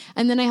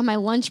And then I have my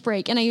lunch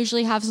break, and I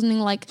usually have something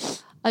like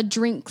a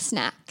drink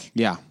snack.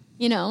 Yeah.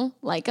 You know,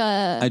 like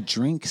a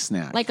drink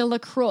snack. like a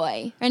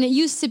LaCroix. And it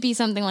used to be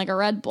something like a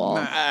Red Bull,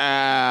 but it's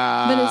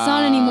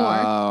not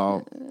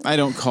anymore. I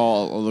don't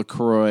call a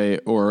LaCroix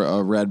or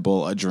a Red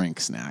Bull a drink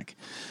snack.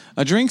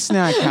 A drink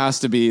snack has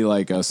to be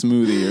like a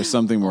smoothie or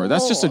something more.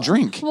 That's just a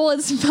drink. Well,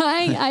 it's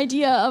my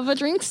idea of a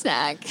drink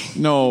snack.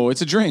 No,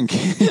 it's a drink.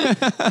 Yeah,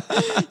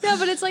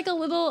 but it's like a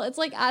little, it's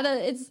like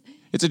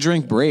It's a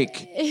drink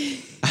break.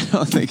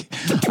 I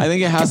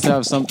think it has to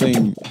have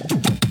something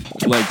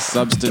like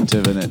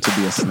substantive in it to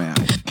be a snack.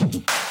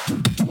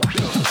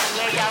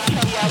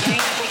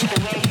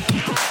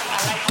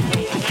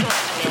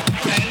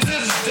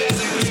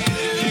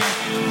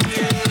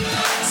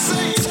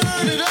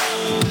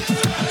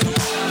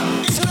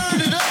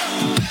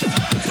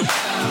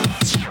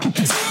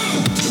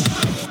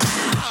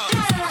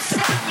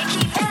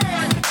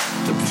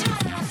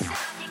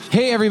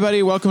 Hey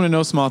everybody, welcome to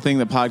No Small Thing,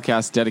 the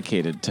podcast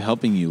dedicated to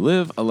helping you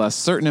live a less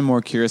certain and more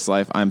curious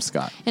life. I'm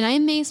Scott. And I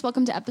am Mace.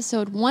 Welcome to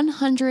episode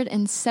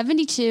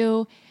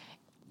 172.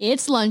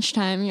 It's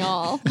lunchtime,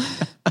 y'all.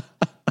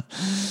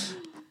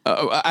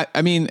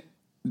 I mean,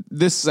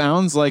 this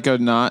sounds like a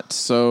not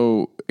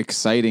so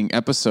exciting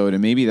episode,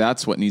 and maybe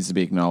that's what needs to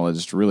be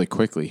acknowledged really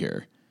quickly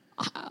here.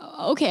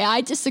 Okay, I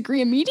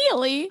disagree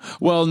immediately.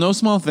 Well, no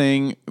small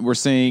thing. We're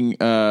saying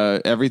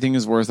everything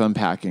is worth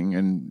unpacking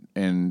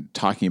and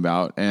talking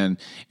about, and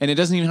it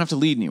doesn't even have to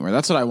lead anywhere.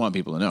 That's what I want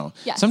people to know.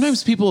 Yes.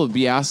 Sometimes people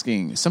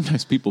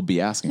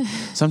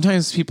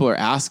are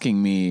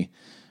asking me,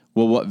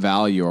 well, what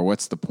value or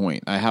what's the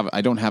point?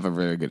 I don't have a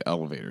very good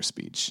elevator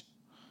speech,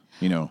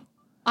 you know.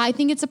 I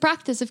think it's a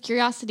practice of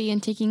curiosity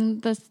and taking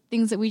the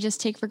things that we just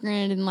take for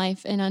granted in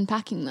life and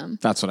unpacking them.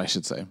 That's what I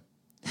should say.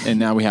 And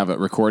now we have it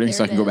recording,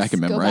 so I can go back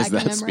and memorize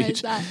that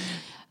speech.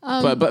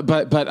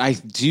 But I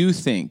do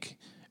think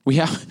we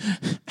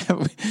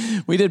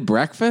did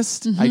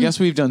breakfast. Mm-hmm. I guess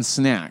we've done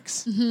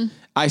snacks. Mm-hmm.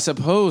 I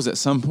suppose at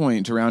some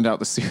point to round out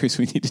the series,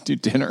 we need to do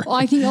dinner. Well,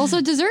 I think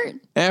also dessert.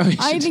 Yeah,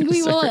 I think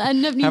we will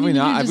end up needing to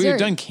do dessert. We've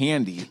done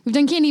candy. We've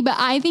done candy, but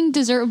I think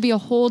dessert would be a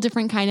whole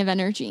different kind of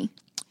energy.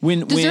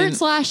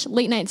 Dessert /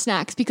 late night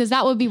snacks, because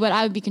that would be what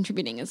I would be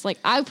contributing. It's like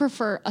I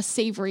prefer a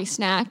savory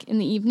snack in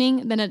the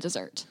evening than a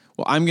dessert.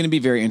 Well, I'm going to be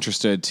very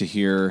interested to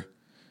hear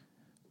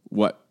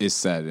what is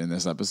said in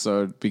this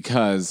episode,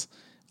 because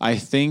I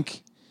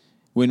think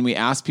when we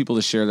asked people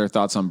to share their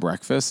thoughts on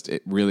breakfast,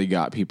 it really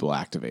got people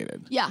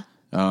activated. Yeah.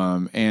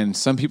 And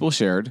some people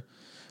shared,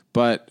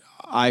 but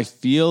I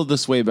feel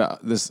this way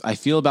about this. I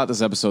feel about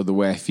this episode the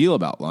way I feel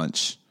about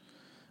lunch,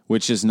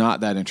 which is not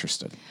that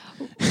interested.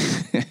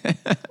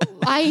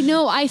 I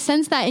know. I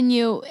sense that in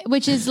you,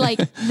 which is like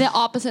the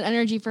opposite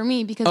energy for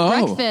me, because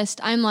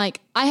breakfast, I'm like,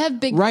 I have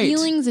big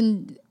feelings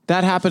and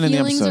that happened in the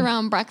episode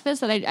around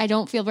breakfast that I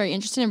don't feel very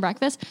interested in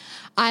breakfast.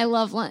 I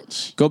love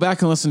lunch. Go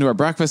back and listen to our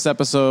breakfast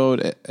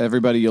episode.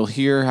 Everybody, you'll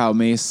hear how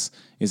Mace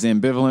is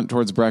ambivalent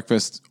towards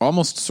breakfast,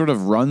 almost sort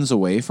of runs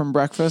away from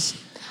breakfast.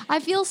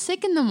 I feel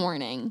sick in the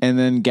morning. And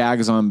then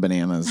gags on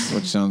bananas,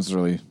 which sounds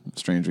really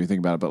strange when you think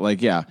about it. But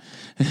like, yeah.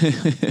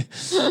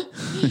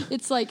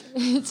 It's like,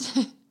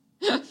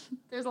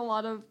 there's a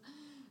lot of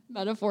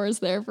metaphors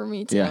there for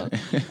me too. Yeah.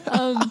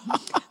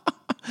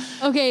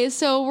 Okay,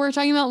 so we're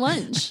talking about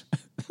lunch.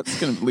 That's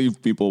going to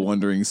leave people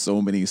wondering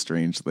so many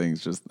strange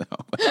things just now.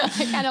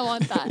 I kind of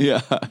want that.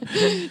 Yeah.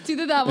 It's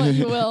either that one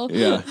you will.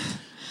 Yeah.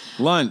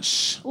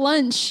 Lunch.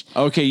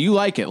 Okay, you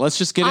like it. Let's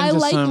just get into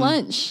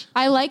lunch.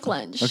 I like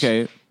lunch.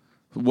 Okay.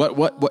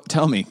 What?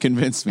 Tell me.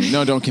 Convince me.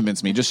 No, don't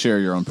convince me. Just share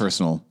your own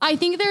personal. I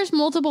think there's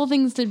multiple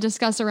things to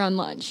discuss around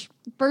lunch.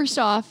 First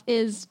off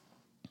is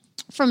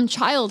from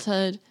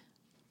childhood.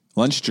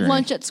 Lunch journey.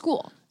 Lunch at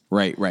school.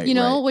 Right. You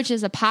know, which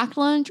is a packed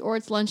lunch or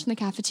it's lunch in the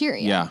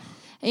cafeteria. Yeah.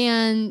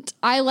 And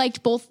I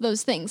liked both of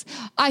those things.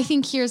 I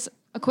think here's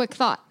a quick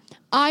thought.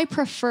 I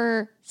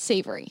prefer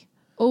savory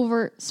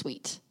over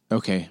sweet.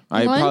 Okay.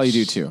 I probably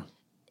do too.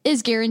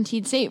 Is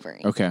guaranteed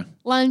savory. Okay.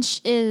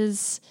 Lunch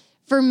is,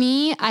 for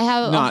me, I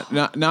have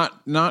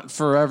not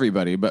for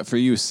everybody, but for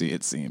you,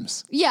 it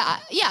seems. Yeah.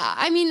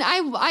 I mean,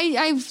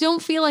 I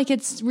don't feel like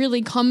it's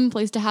really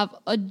commonplace to have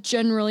a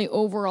generally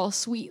overall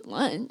sweet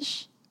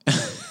lunch.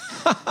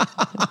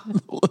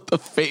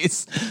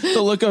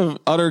 The look of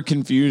utter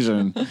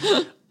confusion.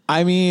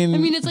 I mean,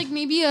 it's like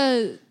maybe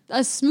a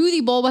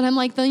smoothie bowl, but I'm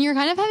like, then you're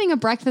kind of having a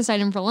breakfast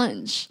item for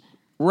lunch.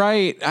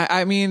 Right.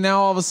 I mean,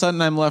 now all of a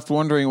sudden I'm left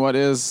wondering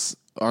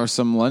are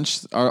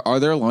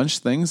there lunch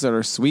things that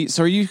are sweet?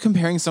 So are you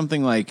comparing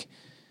something like,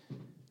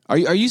 are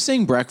you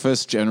saying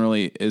breakfast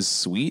generally is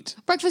sweet?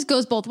 Breakfast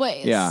goes both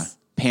ways. Yeah.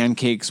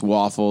 Pancakes,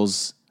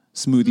 waffles,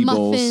 smoothie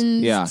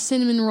muffins, bowls,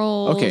 cinnamon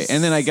rolls. Okay,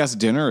 and then I guess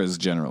dinner is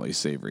generally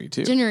savory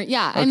too. Dinner,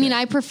 yeah. Okay. I mean,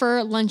 I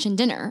prefer lunch and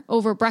dinner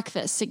over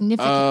breakfast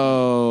significantly.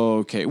 Oh,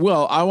 okay.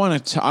 Well, I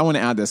want to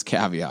add this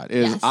caveat.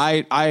 Is yes.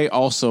 I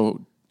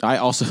also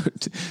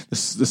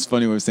this is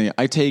funny way of saying it.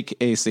 I take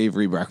a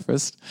savory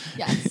breakfast.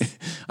 Yes.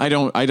 I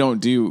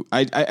don't do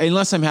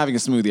unless I'm having a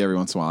smoothie every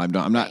once in a while.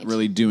 I'm not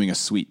really doing a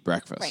sweet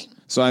breakfast. Right.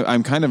 So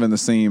I'm kind of in the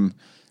same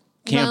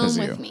camp as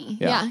you. With me.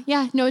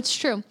 Yeah. No, it's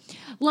true.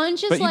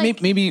 Lunch is but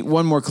like... maybe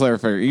one more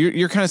clarifier.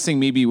 You're kind of saying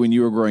maybe when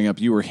you were growing up,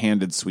 you were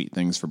handed sweet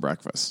things for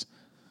breakfast.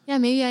 Yeah,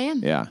 maybe I am.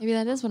 Yeah. Maybe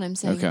that is what I'm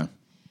saying. Okay.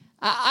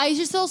 I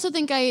just also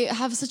think I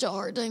have such a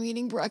hard time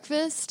eating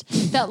breakfast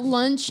that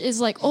lunch is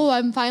like, oh,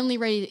 I'm finally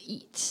ready to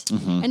eat.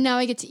 Mm-hmm. And now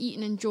I get to eat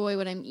and enjoy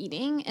what I'm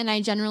eating. And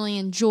I generally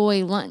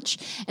enjoy lunch.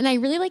 And I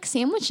really like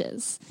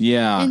sandwiches.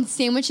 Yeah. And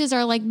sandwiches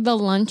are like the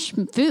lunch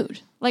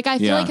food. Like, I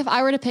feel like if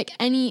I were to pick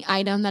any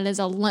item that is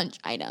a lunch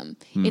item,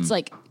 it's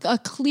like a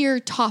clear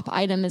top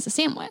item is a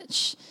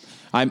sandwich.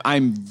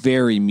 I'm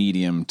very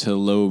medium to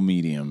low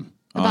medium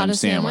on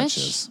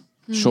sandwiches.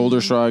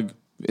 Shoulder shrug.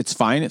 It's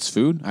fine. It's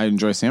food. I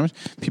enjoy a sandwich.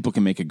 People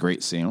can make a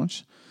great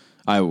sandwich.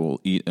 I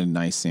will eat a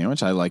nice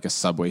sandwich. I like a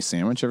Subway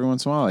sandwich every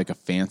once in a while. I like a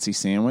fancy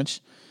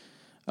sandwich,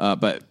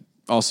 but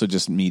also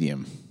just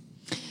medium.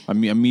 I'm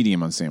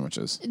medium on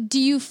sandwiches. Do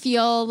you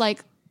feel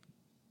like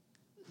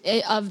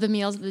of the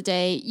meals of the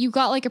day, you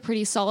got like a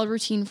pretty solid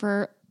routine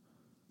for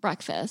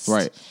breakfast?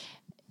 Right.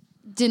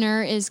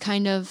 Dinner is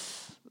kind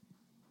of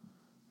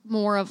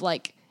more of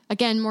like,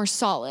 again, more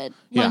solid.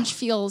 Lunch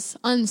feels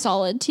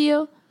unsolid to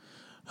you?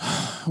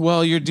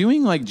 Well, you're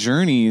doing like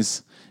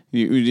journeys.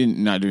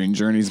 Not doing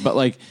journeys, but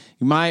like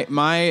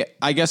my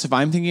I guess if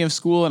I'm thinking of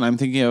school and I'm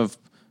thinking of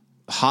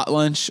hot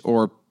lunch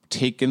or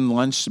taken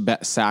lunch,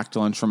 sacked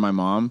lunch from my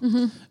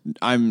mom,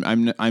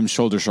 I'm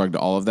shoulder shrugged to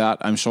all of that.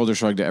 I'm shoulder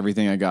shrugged to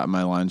everything I got in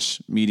my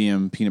lunch.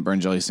 Medium peanut butter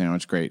and jelly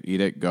sandwich, great,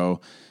 eat it,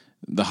 go.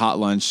 The hot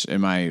lunch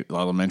in my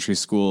elementary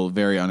school,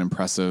 very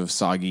unimpressive,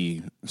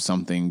 soggy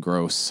something,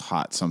 gross,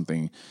 hot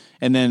something,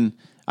 and then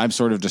I'm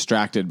sort of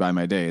distracted by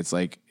my day. It's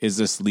like, is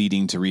this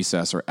leading to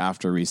recess or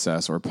after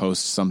recess or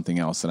post something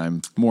else that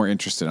I'm more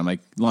interested in? I'm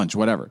like, lunch,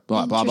 whatever,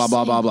 blah, blah, blah,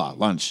 blah, blah, blah,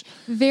 lunch.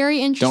 Very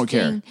interesting. Don't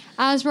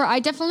care. I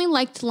definitely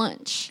liked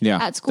lunch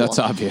at school. That's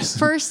obvious.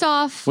 First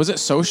off. Was it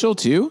social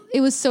too? It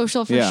was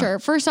social for sure.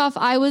 First off,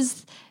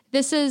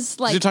 this is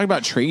like... You're talking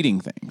about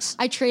trading things.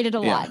 I traded a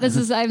lot.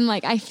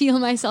 I feel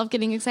myself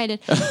getting excited.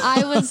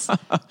 I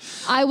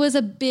was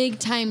a big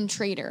time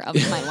trader of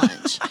my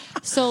lunch.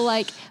 So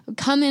like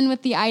come in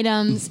with the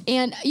items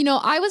and,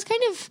 I was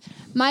kind of,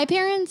 my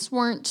parents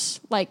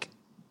weren't like,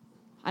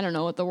 I don't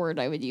know what the word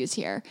I would use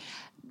here.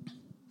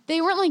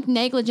 They weren't like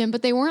negligent,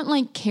 but they weren't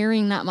like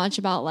caring that much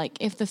about like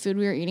if the food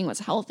we were eating was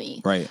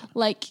healthy. Right.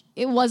 Like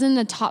it wasn't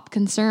a top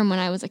concern when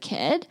I was a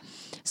kid.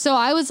 So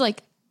I was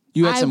like,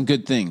 you had some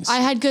good things. I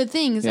had good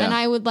things and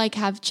I would like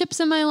have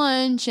chips in my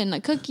lunch and a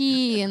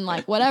cookie and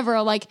like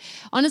whatever. Like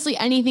honestly,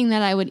 anything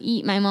that I would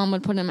eat, my mom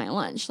would put in my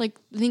lunch. Like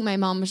I think my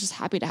mom was just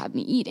happy to have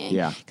me eating.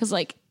 Yeah. Cause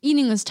like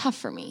eating was tough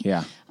for me.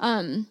 Yeah.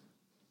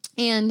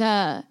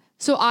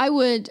 So I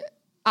would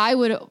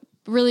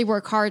really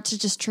work hard to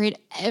just trade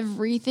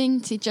everything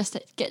to just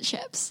get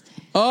chips.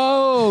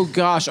 Oh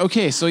gosh.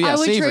 Okay. So I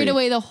would savory. trade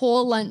away the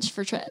whole lunch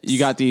for chips. You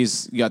got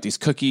these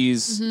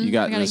cookies. Mm-hmm.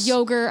 I got a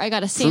yogurt. I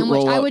got a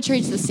sandwich. I would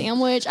trade the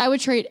sandwich. I would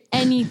trade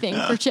anything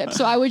for chips.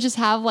 So I would just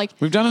have like,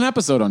 we've done an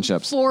episode on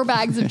chips, 4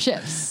 bags of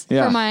chips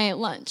for my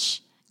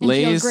lunch and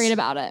feel great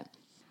about it.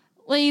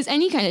 Lay's,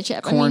 any kind of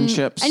chip. Corn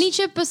chips. Any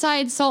chip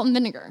besides salt and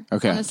vinegar.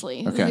 Okay.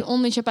 Honestly. Okay. It's the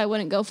only chip I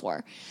wouldn't go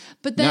for.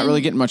 But then, not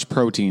really getting much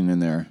protein in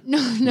there.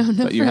 No.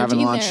 But you're having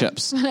a lot of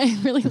chips. But I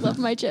really love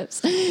my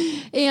chips.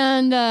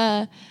 And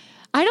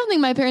I don't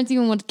think my parents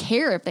even would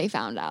care if they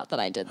found out that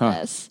I did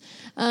this.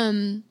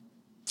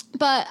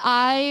 But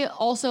I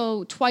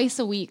also twice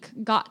a week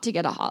got to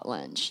get a hot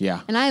lunch.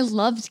 Yeah. And I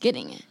loved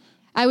getting it.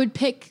 I would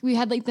pick, we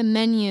had like the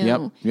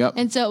menu. Yep.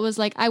 And so it was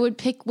like, I would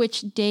pick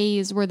which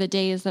days were the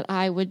days that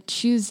I would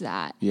choose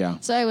that. Yeah.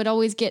 So I would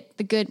always get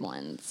the good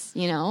ones,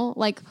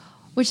 like,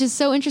 which is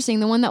so interesting.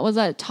 The one that was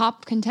a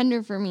top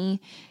contender for me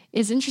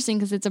is interesting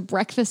because it's a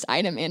breakfast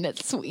item and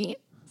it's sweet.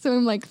 So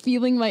I'm like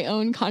feeling my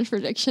own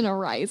contradiction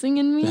arising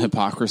in me. The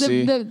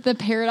hypocrisy. The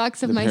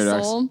paradox of my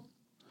soul.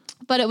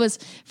 But it was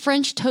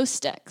French toast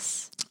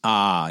sticks.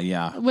 Ah,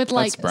 yeah. With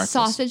like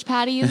sausage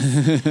patties.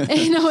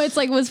 It's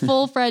like was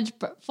full fudge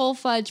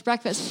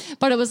breakfast.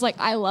 But it was like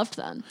I loved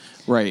them.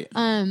 Right.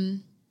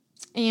 And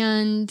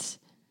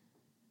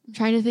I'm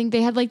trying to think.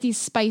 They had like these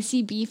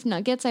spicy beef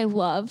nuggets I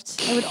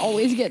loved. I would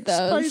always get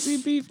those.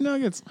 Spicy beef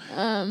nuggets.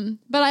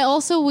 But I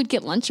also would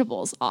get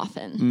Lunchables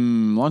often.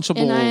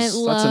 Lunchables,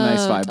 that's a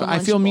nice vibe. But I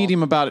feel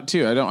medium about it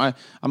too.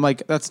 I'm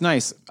like, that's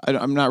nice.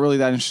 I'm not really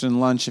that interested in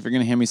lunch. If you're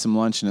going to hand me some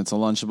lunch and it's a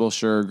Lunchable,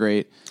 sure,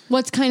 great.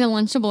 What kind of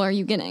Lunchable are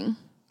you getting?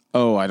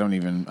 Oh, I don't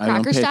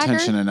pay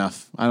attention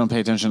enough. I don't pay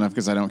attention enough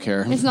because I don't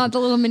care. It's not the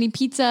little mini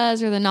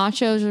pizzas or the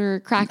nachos or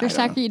Cracker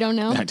Stacker. You don't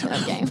know? I don't know.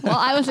 Okay. Well,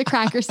 I was a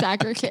Cracker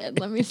Stacker kid.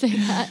 Let me say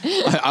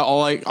that.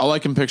 All I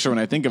can picture when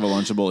I think of a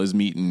Lunchable is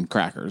meat and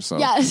crackers. So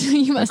yeah, so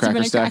you must have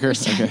been a Cracker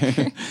Stacker.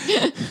 Okay.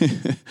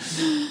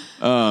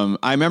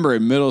 I remember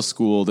in middle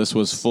school, this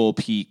was full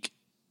peak.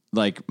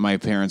 Like my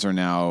parents are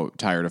now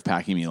tired of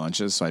packing me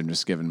lunches, so I'm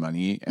just giving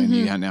money. And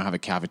you now have a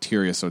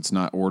cafeteria, so it's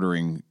not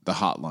ordering the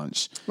hot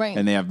lunch. Right.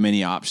 And they have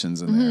many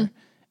options in there.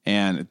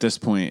 And at this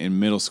point in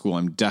middle school,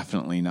 I'm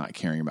definitely not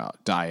caring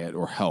about diet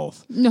or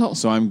health. No.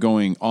 So I'm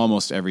going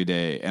almost every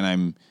day, and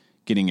I'm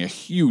getting a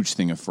huge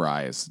thing of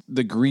fries,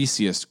 the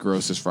greasiest,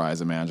 grossest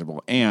fries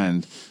imaginable,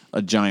 and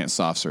a giant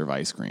soft serve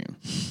ice cream.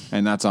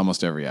 And that's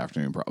almost every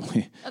afternoon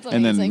probably.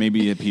 And then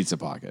maybe a pizza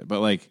pocket. But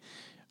like,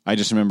 I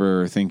just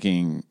remember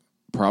thinking,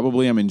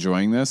 probably I'm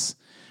enjoying this.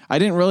 I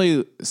didn't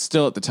really,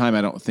 still at the time,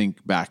 I don't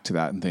think back to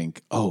that and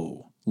think,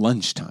 oh,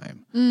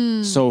 lunchtime.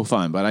 So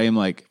fun. But I am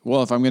like,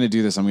 well, if I'm going to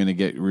do this, I'm going to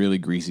get really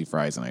greasy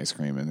fries and ice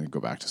cream and then go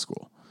back to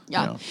school.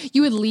 Yeah. You know?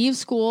 You would leave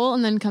school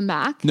and then come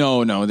back?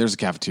 No, there's a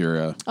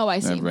cafeteria. Oh, I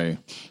see. Everybody.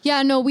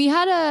 Yeah, no, they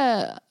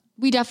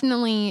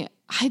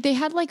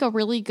had like a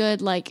really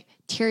good like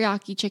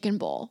teriyaki chicken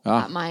bowl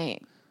at my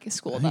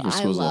school. I think your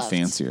school's a little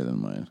fancier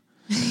than mine.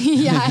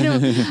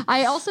 Yeah,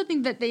 I also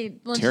think that they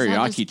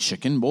teriyaki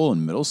chicken bowl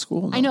in middle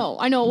school. No.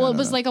 I know. Well, it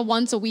was like a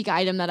once a week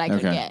item that I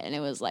could get, and it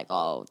was like,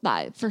 oh,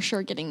 that for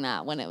sure getting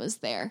that when it was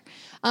there.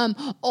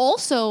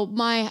 Also,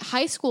 my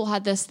high school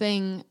had this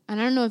thing,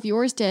 and I don't know if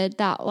yours did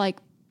that. Like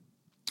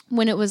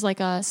when it was like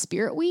a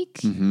spirit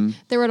week,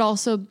 there would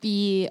also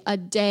be a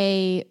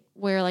day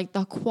where like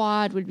the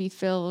quad would be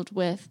filled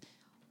with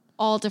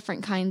all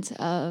different kinds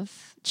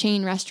of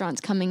chain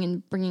restaurants coming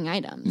and bringing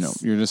items. No,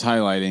 you're just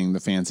highlighting the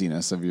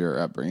fanciness of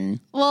your upbringing.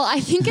 Well, I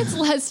think it's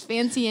less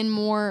fancy and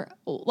more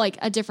like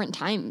a different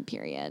time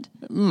period.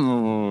 I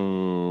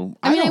mean,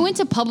 I went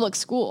to public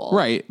school.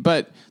 Right,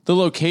 but the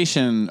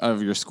location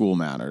of your school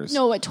matters.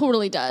 No, it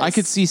totally does. I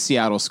could see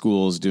Seattle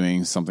schools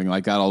doing something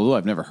like that, although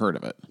I've never heard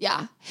of it.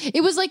 Yeah.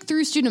 It was like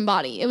through student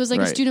body. It was like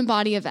a student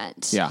body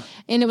event. Yeah.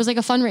 And it was like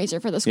a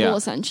fundraiser for the school,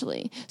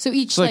 essentially. So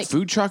each like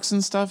food trucks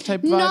and stuff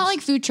type vibes? Not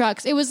like food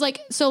trucks. It was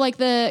like, so like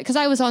because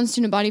I was on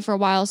student body for a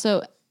while,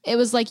 so it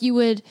was like you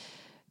would,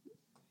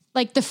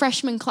 like the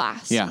freshman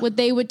class,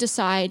 they would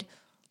decide,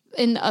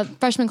 in a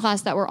freshman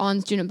class that were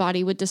on student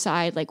body would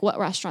decide like what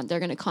restaurant they're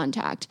going to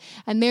contact,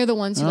 and they're the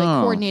ones who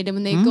like coordinated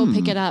when they go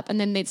pick it up,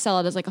 and then they'd sell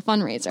it as like a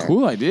fundraiser.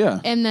 Cool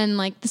idea. And then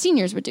like the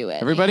seniors would do it.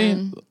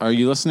 Everybody, are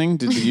you listening?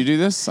 Did you do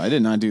this? I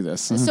did not do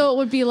this. So it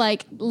would be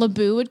like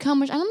Laboo would come,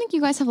 which I don't think you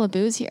guys have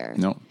Laboos here.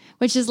 No.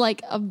 Which is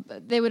like,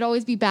 they would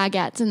always be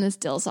baguettes in this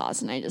dill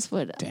sauce, and I just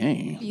would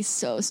be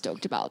so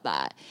stoked about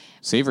that.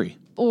 Savory.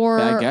 Or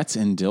baguettes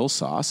in dill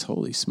sauce.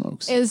 Holy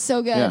smokes. It is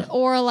so good. Yeah.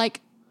 Or like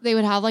they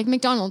would have like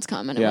McDonald's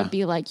come, and it would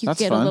be like, you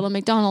get a little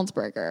McDonald's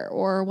burger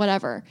or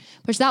whatever,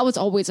 which that was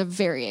always a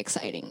very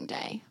exciting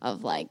day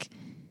of like,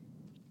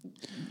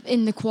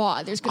 in the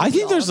quad. I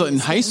think there's in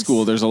high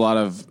school, there's a lot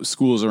of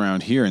schools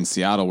around here in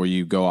Seattle where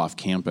you go off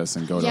campus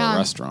and go to a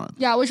restaurant.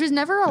 Yeah, which was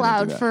never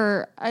allowed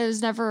I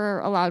was never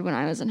allowed when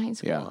I was in high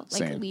school. Yeah, like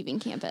same. Leaving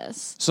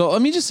campus. So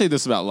let me just say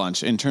this about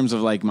lunch in terms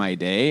of like my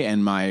day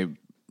and my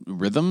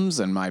rhythms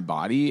and my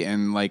body.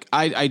 And like,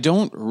 I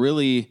don't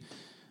really,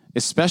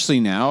 especially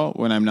now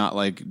when I'm not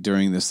like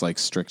during this like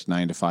strict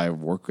 9 to 5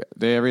 work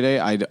day every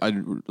day,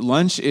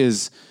 lunch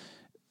is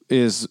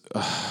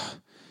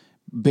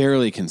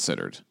barely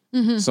considered.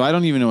 Mm-hmm. So I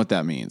don't even know what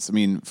that means. I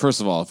mean, first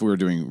of all, if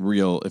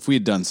we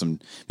had done some,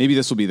 maybe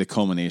this will be the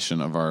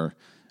culmination of our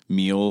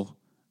meal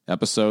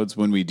episodes.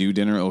 When we do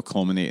dinner, it'll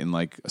culminate in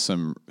like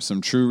some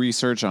true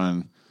research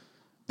on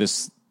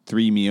this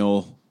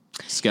 3-meal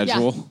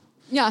schedule.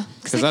 Yeah.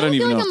 Because I don't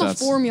even know if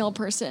that's... I'm a 4-meal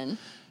person.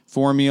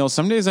 4 meals.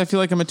 Some days I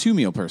feel like I'm a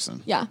 2-meal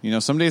person. Yeah. You know,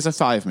 some days a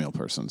 5-meal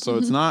person. So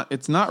it's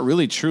not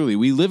really truly,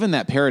 we live in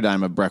that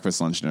paradigm of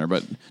breakfast, lunch, dinner,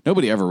 but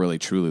nobody ever really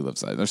truly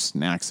lives that. There's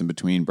snacks in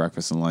between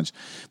breakfast and lunch.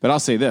 But I'll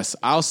say this.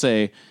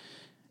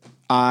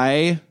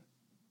 I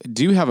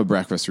do have a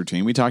breakfast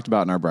routine. We talked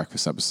about in our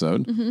breakfast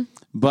episode,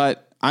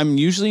 but I'm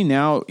usually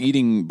now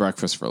eating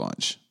breakfast for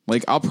lunch.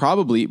 Like I'll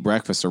probably eat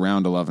breakfast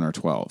around 11 or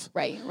 12.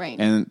 Right.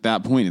 And at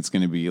that point, it's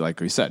going to be, like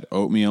we said,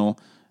 oatmeal.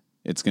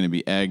 It's going to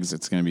be eggs.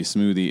 It's going to be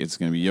smoothie. It's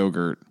going to be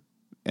yogurt.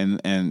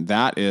 And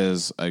that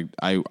is,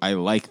 I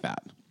like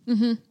that.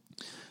 Mm-hmm.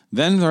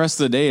 Then the rest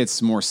of the day,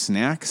 it's more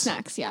snacks.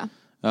 Snacks, yeah.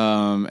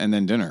 And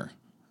then dinner.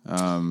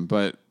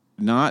 But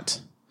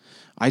not,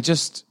 I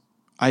just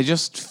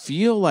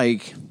feel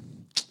like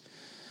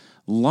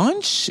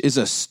lunch is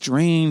a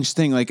strange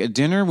thing. Like a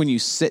dinner, when you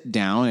sit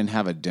down and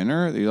have a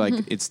dinner, you're like,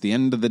 it's the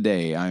end of the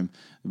day.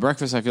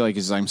 Breakfast, I feel like,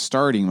 is I'm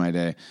starting my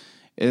day.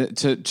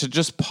 To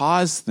just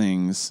pause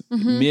things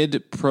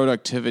mid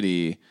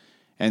productivity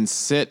and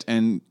sit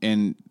and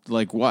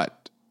like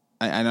what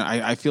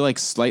I feel like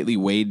slightly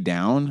weighed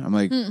down. I'm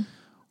like,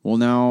 well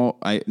now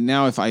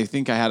if I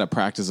think I had a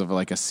practice of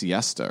like a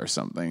siesta or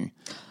something,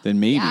 then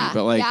maybe.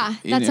 But like,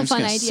 that's a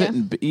fun idea. Sit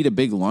and eat a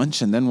big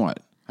lunch and then what?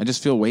 I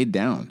just feel weighed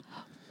down.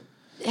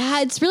 Yeah,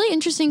 it's really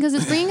interesting because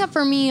it's bringing up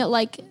for me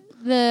like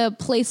the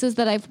places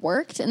that I've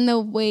worked and the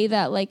way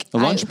that like a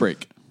lunch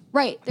break.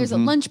 Right. There's a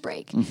lunch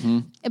break.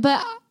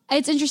 But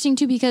it's interesting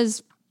too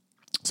because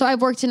so I've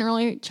worked in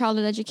early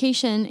childhood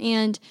education,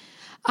 and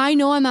I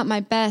know I'm at my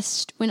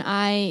best when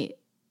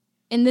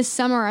in this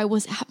summer I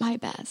was at my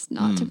best,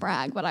 not to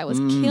brag, but I was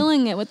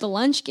killing it with the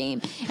lunch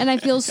game. And I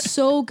feel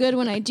so good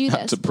when I do this.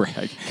 Not to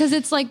brag. Because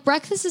it's like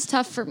breakfast is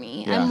tough for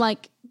me. Yeah. I'm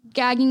like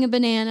gagging a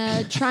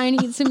banana, trying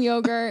to eat some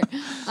yogurt.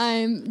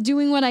 I'm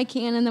doing what I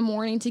can in the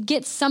morning to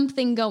get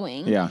something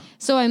going. Yeah.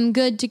 So I'm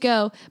good to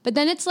go. But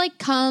then it's like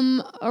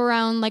come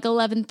around like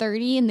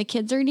 11:30 and the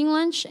kids are eating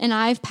lunch and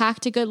I've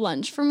packed a good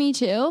lunch for me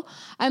too.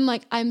 I'm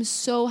like, I'm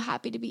so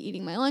happy to be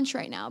eating my lunch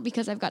right now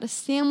because I've got a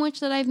sandwich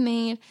that I've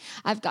made.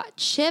 I've got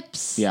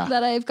chips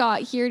that I've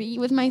got here to eat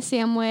with my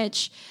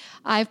sandwich.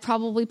 I've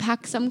probably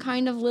packed some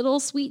kind of little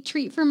sweet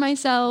treat for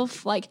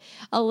myself, like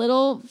a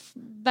little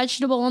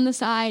vegetable on the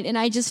side. And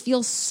I just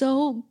feel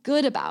so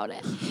good about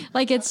it.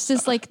 Like, it's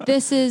just like,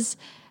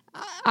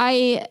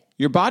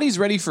 your body's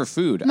ready for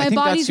food. My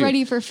body's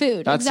ready for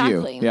food. That's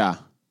exactly. You. Yeah.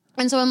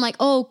 And so I'm like,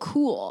 oh,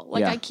 cool.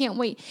 Like, I can't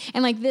wait.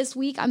 And like this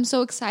week, I'm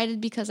so excited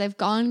because I've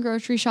gone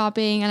grocery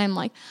shopping and I'm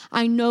like,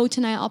 I know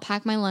tonight I'll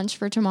pack my lunch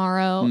for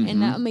tomorrow. Mm-hmm.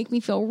 And that'll make me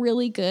feel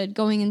really good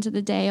going into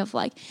the day of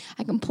like,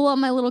 I can pull out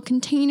my little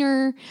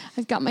container.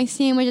 I've got my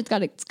sandwich. It's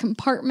got its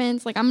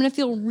compartments. Like, I'm going to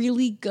feel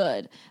really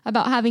good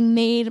about having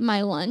made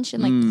my lunch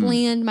and like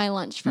planned my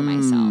lunch for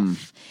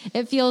myself.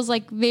 It feels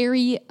like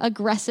very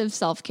aggressive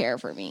self-care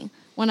for me.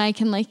 When I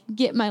can like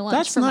get my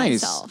lunch for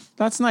myself.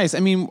 That's nice. I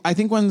mean, I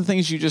think one of the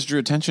things you just drew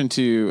attention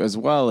to as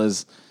well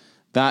is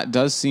that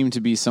does seem to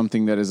be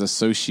something that is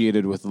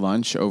associated with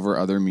lunch over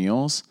other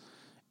meals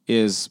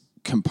is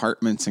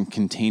compartments and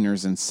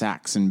containers and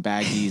sacks and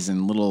baggies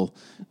and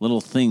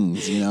little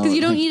things, you know. Because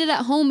you don't eat it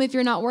at home if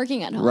you're not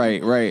working at home.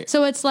 Right.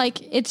 So it's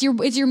like it's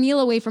your meal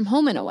away from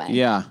home in a way.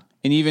 Yeah.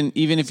 And even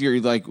if you're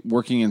like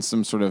working in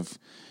some sort of,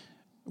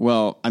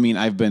 well, I mean,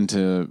 I've been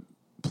to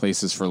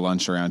places for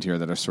lunch around here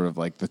that are sort of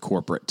like the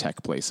corporate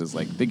tech places,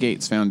 like the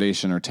Gates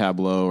Foundation or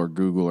Tableau or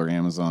Google or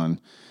Amazon,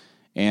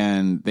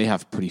 and they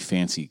have pretty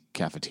fancy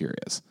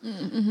cafeterias.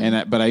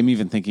 Mm-hmm. But I'm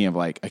even thinking of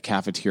like a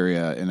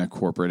cafeteria in a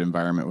corporate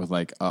environment with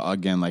like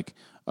again like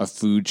a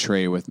food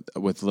tray with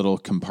little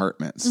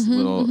compartments,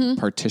 little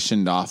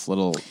partitioned off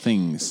little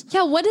things.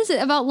 Yeah, what is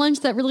it about lunch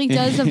that really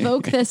does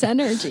evoke this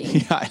energy?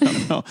 Yeah, I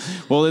don't know.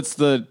 Well, it's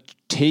the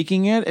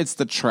taking it's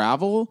the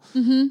travel,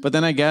 but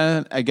then I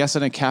guess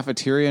in a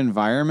cafeteria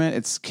environment,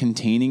 it's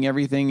containing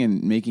everything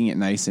and making it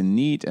nice and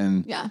neat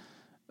and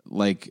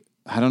like,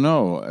 I don't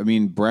know. I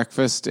mean,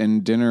 breakfast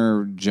and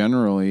dinner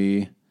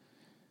generally,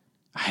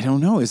 I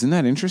don't know. Isn't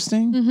that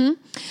interesting? Mm-hmm.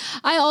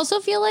 I also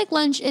feel like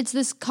lunch, it's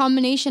this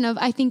combination of,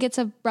 I think it's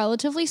a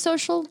relatively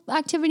social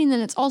activity and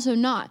then it's also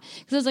not.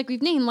 Because it's like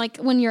we've named, like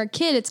when you're a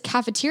kid, it's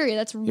cafeteria.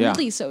 That's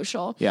really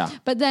social. Yeah.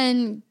 But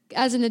then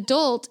as an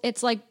adult,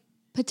 it's like,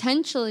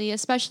 potentially,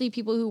 especially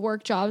people who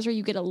work jobs where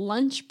you get a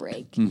lunch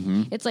break.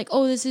 Mm-hmm. It's like,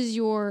 oh, this is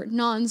your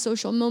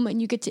non-social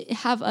moment. You get to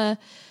have a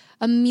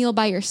meal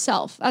by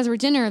yourself. As for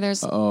dinner,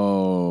 there's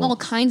all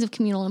kinds of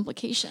communal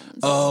implications.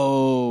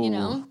 Oh, you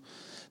know,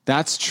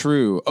 that's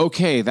true.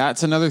 Okay,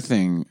 that's another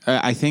thing.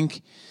 I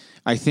think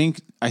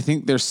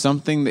there's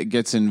something that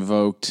gets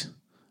invoked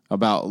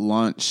about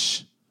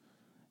lunch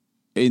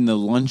in the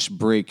lunch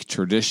break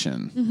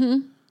tradition.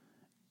 Mm-hmm.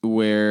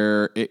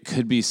 Where it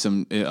could be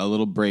a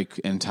little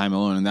break and time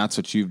alone, and that's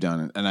what you've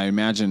done. And I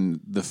imagine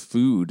the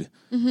food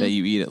that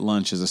you eat at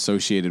lunch is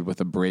associated with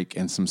a break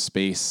and some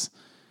space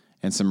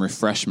and some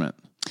refreshment.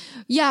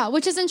 Yeah,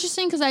 which is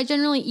interesting because I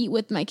generally eat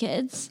with my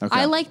kids. Okay.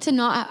 I like to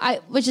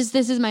not,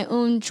 this is my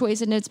own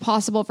choice and it's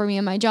possible for me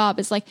in my job.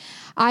 It's like,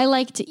 I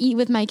like to eat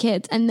with my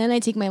kids and then I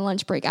take my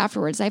lunch break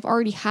afterwards. I've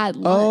already had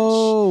lunch.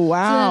 Oh,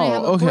 wow. So then I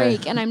have a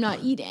break and I'm not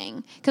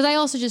eating. Because I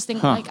also just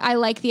think like, I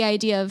like the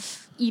idea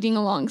of eating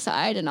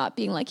alongside and not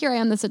being like, here I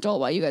am, this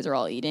adult, while you guys are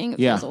all eating. It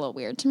feels a little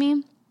weird to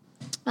me.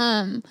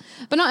 But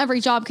not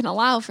every job can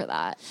allow for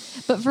that.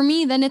 But for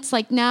me, then it's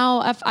like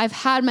now if I've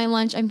had my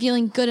lunch, I'm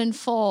feeling good and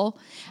full.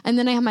 And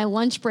then I have my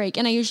lunch break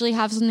and I usually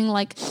have something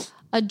like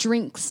a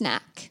drink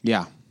snack.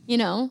 Yeah. You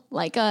know,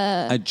 like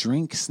a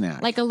drink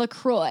snack, like a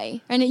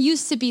LaCroix. And it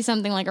used to be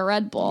something like a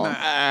Red Bull, but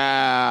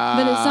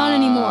it's not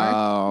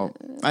anymore.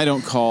 I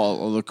don't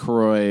call a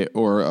LaCroix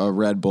or a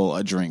Red Bull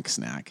a drink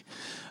snack.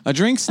 A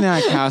drink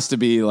snack has to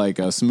be like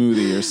a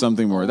smoothie or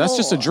something more. That's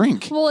just a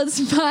drink. Well,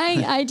 it's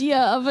my idea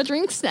of a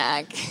drink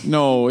snack.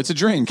 No, it's a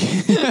drink.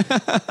 Yeah,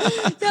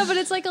 but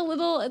it's like a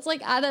little, it's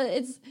like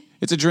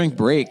it's a drink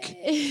break.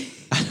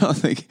 I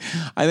think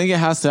it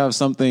has to have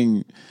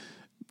something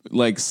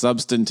like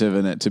substantive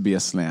in it to be a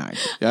snack.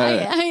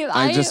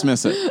 I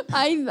dismiss it.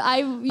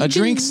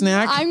 Drink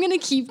snack. I'm going to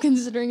keep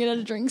considering it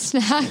a drink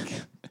snack.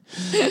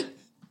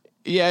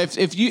 Yeah.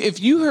 If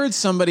you heard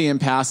somebody in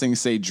passing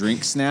say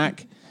drink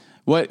snack,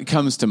 what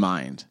comes to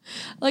mind?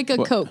 Like a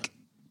Coke.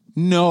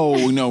 No.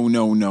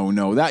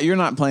 That you're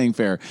not playing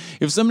fair.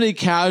 If somebody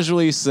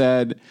casually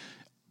said,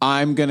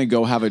 I'm going to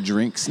go have a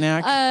drink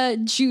snack.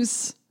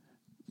 Juice.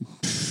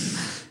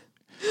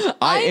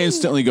 I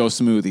instantly go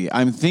smoothie.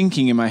 I'm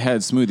thinking in my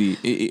head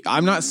smoothie.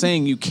 I'm not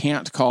saying you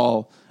can't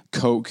call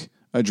Coke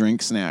a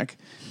drink snack,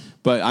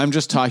 but I'm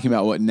just talking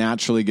about what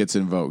naturally gets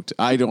invoked.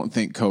 I don't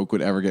think Coke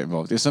would ever get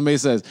invoked. If somebody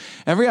says,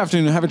 every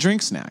afternoon have a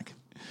drink snack,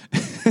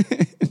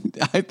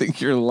 I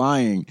think you're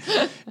lying.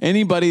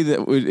 Anybody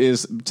that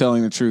is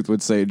telling the truth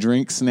would say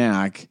drink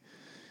snack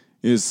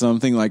is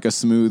something like a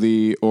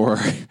smoothie or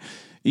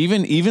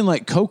even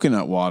like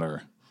coconut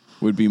water.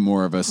 would be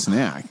more of a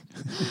snack.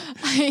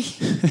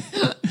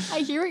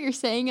 I hear what you're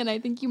saying, and I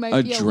think you might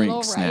be a drink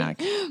little snack.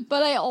 right.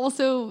 But I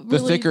also the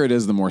thicker it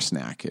is, the more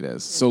snack it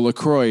is. So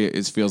LaCroix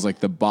feels like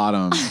the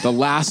bottom, the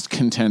last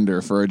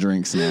contender for a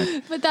drink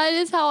snack. But that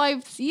is how I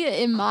see it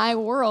in my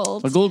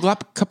world. A little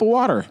cup of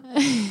water.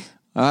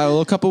 A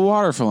little cup of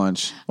water for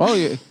lunch.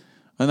 Well,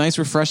 a nice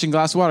refreshing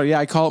glass of water. Yeah,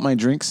 I call it my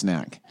drink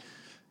snack.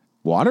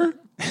 Water?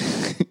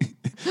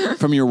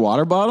 From your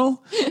water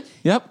bottle?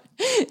 Yep.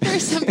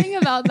 There's something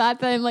about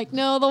that I'm like,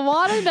 no, the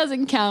water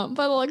doesn't count,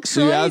 but LaCroix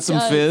So you add some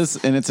does.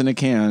 fizz and it's in a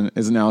can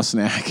is now a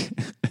snack.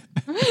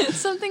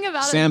 Something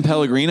about San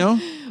Pellegrino?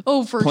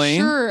 Oh, for plain?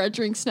 sure, a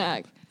drink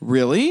snack.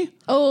 Really?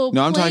 Oh,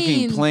 no, I'm plain.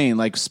 talking plain,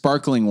 like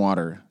sparkling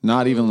water,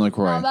 not even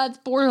LaCroix. Oh, that's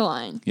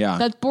borderline. Yeah.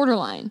 That's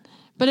borderline.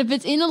 But if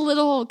it's in a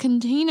little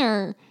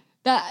container,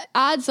 that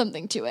adds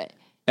something to it.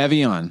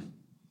 Evian.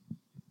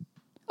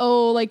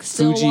 Oh, like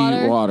still Fuji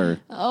water.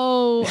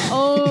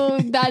 Oh,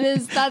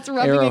 that's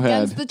rubbing Arrowhead.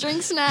 against the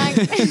drink snack.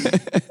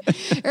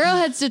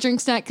 Arrowhead's the drink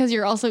snack because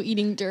you're also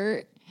eating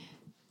dirt.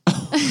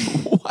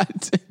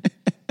 What?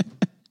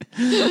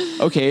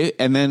 Okay,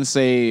 and then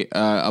say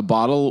a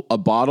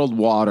bottled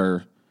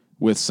water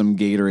with some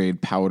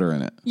Gatorade powder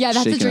in it. Yeah,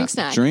 that's a Shaken drink up.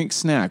 snack. Drink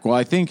snack. Well,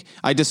 I think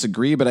I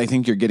disagree, but I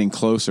think you're getting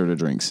closer to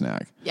drink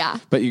snack. Yeah.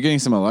 But you're getting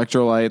some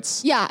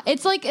electrolytes. Yeah,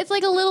 it's like a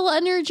little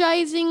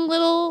energizing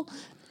little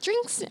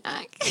drink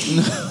snack.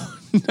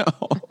 No.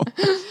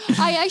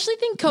 I actually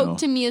think Coke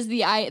to me is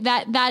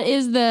that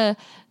is the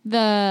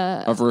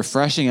Of a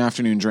refreshing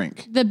afternoon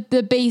drink.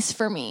 the base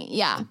for me.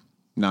 Yeah.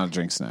 Not a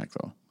drink snack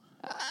though.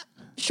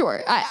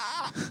 Sure.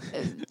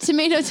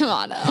 Tomato.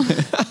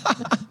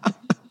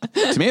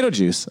 Tomato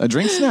juice, a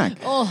drink snack.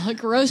 Oh, a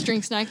gross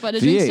drink snack, but a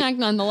V8. drink snack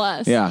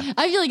nonetheless. Yeah.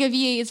 I feel like a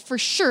V8 is for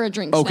sure a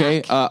drink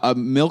Okay, snack. a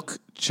milk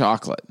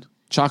chocolate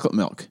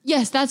milk.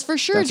 Yes, that's for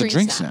sure That's a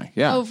drink snack.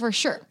 Yeah. Oh, for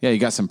sure. Yeah, you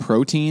got some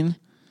protein.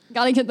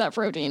 Gotta get that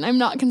protein. I'm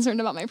not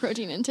concerned about my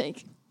protein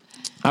intake.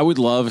 I would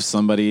love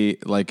somebody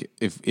like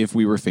if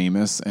we were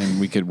famous and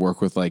we could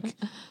work with like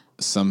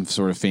some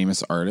sort of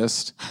famous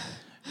artist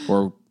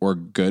or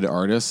good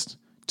artist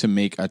to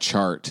make a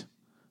chart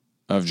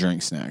of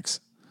drink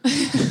snacks.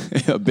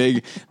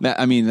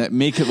 that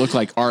make it look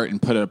like art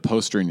and put a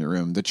poster in your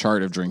room. The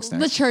chart of drink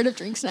snacks. The chart of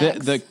drink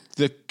snacks.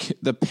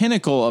 The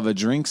pinnacle of a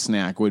drink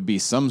snack would be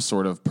some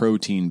sort of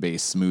protein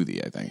based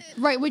smoothie, I think.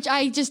 Right, which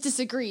I just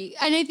disagree.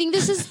 And I think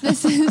this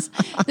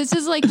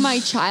is like my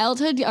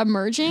childhood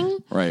emerging.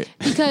 Right.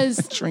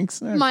 Because Drink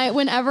snack. my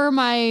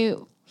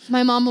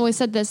mom always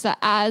said this, that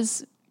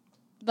as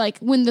like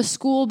when the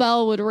school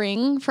bell would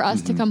ring for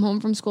us to come home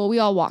from school, we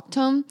all walked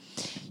home.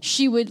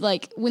 She would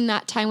like, when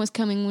that time was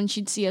coming, when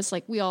she'd see us,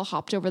 like we all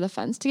hopped over the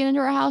fence to get into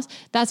our house.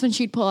 That's when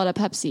she'd pull out a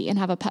Pepsi and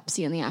have a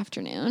Pepsi in the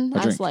afternoon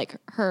as drink. like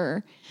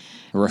her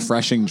A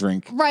refreshing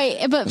drink.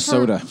 right. But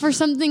soda. For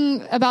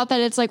something about that,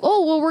 it's like,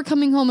 oh, well, we're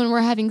coming home and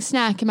we're having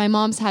snack and my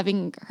mom's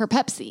having her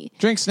Pepsi.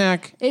 Drink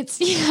snack. It's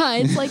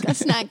like a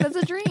snack that's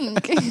a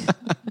drink.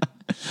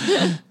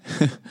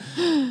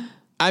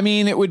 I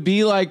mean, it would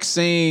be like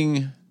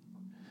saying,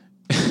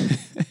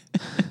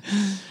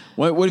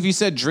 what if you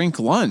said drink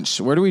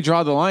lunch? Where do we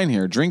draw the line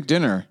here? Drink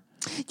dinner.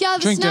 Yeah,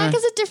 the Drink snack dinner.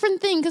 is a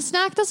different thing because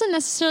snack doesn't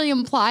necessarily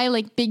imply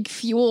like big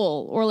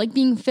fuel or like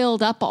being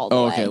filled up all the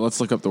way. Okay, let's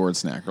look up the word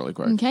snack really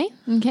quick. Okay.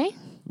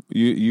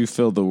 You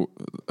filled the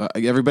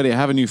everybody. I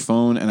have a new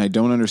phone and I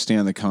don't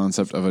understand the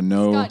concept of a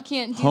no Scott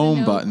can't do home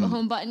the button.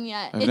 home button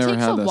yet. I've It never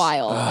takes had a this.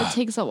 while. It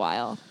takes a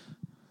while.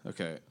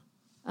 Okay,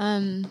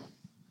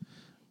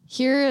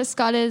 Here,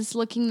 Scott is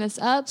looking this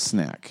up.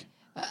 snack.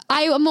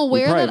 I am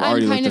aware probably that have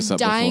already I'm looked kind this of up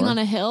dying before. on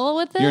a hill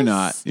with this.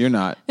 You're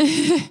not.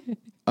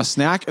 A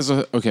snack is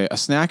a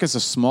snack is a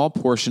small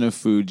portion of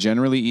food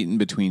generally eaten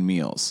between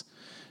meals.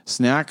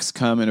 Snacks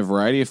come in a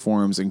variety of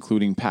forms,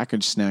 including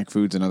packaged snack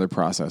foods and other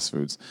processed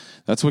foods.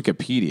 That's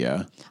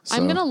Wikipedia. So.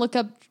 I'm gonna look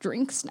up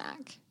drink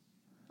snack.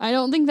 I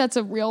don't think that's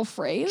a real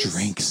phrase.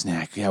 Drink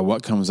snack. Yeah,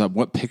 what comes up?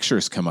 What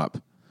pictures come up?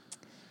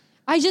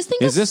 I just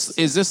think Is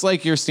this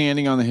like you're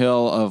standing on the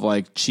hill of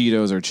like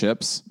Cheetos or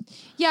chips?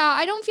 Yeah,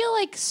 I don't feel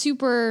like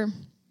super.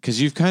 Because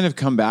you've kind of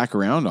come back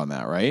around on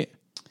that, right?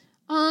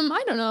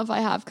 I don't know if I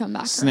have come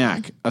back.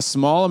 Snack, around. a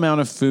small amount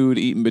of food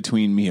eaten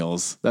between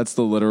meals. That's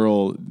the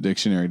literal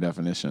dictionary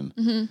definition.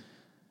 Mm-hmm.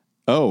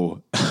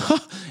 Oh,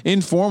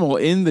 informal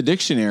in the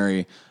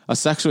dictionary, a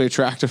sexually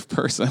attractive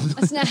person.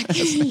 A snack.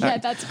 Yeah,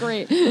 that's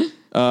great. Eat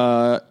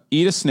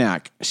a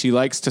snack. She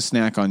likes to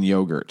snack on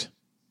yogurt.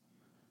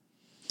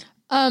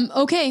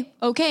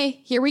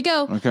 Okay. Here we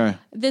go. Okay.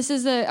 This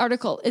is the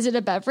article. Is it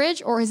a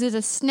beverage or is it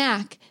a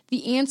snack?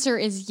 The answer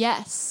is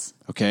yes.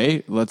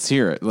 Okay, let's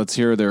hear it. Let's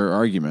hear their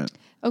argument.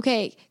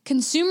 Okay,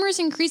 consumers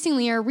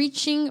increasingly are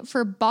reaching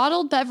for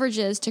bottled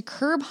beverages to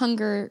curb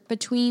hunger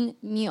between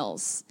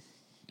meals.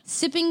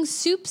 Sipping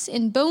soups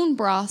and bone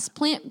broths,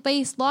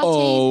 plant-based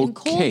lattes, and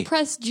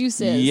cold-pressed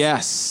juices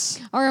Yes.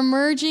 are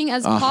emerging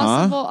as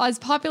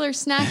popular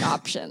snack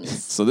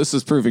options. So this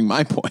is proving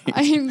my point.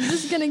 I'm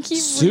just going to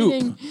keep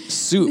reading.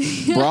 Soup,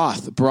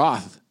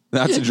 broth.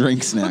 That's a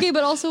drink snack. Okay,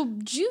 but also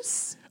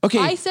juice. Okay.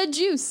 I said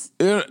juice.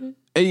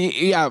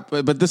 Yeah,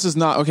 but this is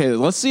not okay.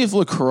 Let's see if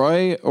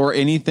LaCroix or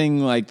anything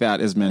like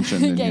that is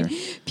mentioned in here.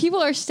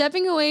 People are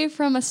stepping away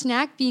from a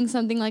snack being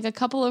something like a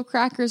couple of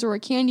crackers or a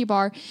candy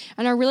bar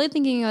and are really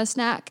thinking of a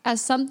snack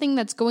as something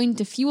that's going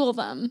to fuel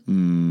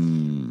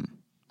them.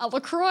 A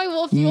LaCroix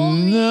will fuel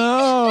me.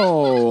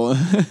 No.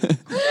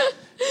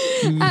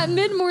 At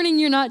mid-morning,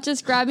 you're not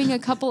just grabbing a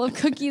couple of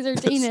cookies or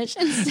Danish.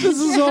 This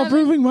is all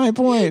proving my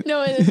point.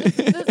 No, it isn't.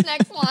 This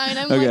next line,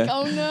 I'm like,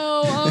 oh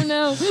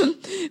no.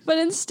 But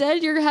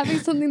instead, you're having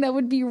something that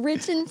would be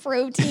rich in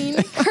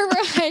protein,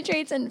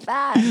 carbohydrates, and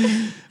fat.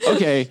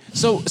 Okay,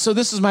 so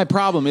this is my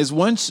problem, is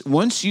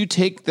once you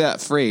take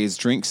that phrase,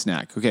 drink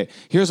snack, okay,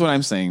 here's what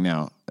I'm saying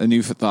now, a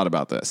new thought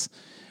about this.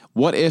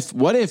 What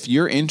if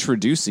you're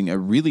introducing a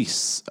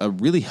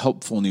really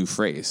helpful new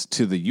phrase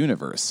to the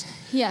universe?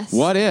 Yes.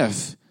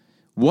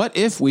 What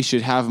if we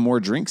should have more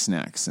drink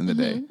snacks in the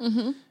day?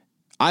 Mm-hmm.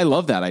 I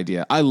love that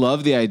idea. I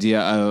love the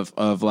idea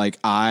of like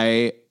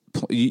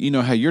you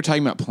know how you're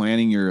talking about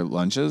planning your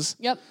lunches?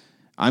 Yep.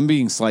 I'm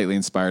being slightly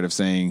inspired of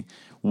saying,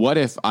 what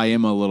if I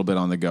am a little bit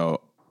on the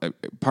go?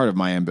 Part of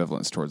my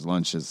ambivalence towards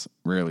lunch is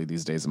rarely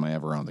these days am I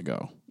ever on the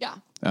go. Yeah.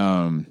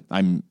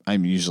 I'm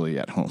usually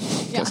at home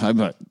because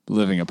I'm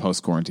living a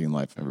post-quarantine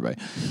life,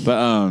 everybody.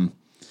 But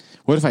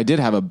what if I did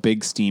have a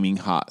big steaming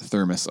hot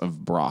thermos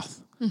of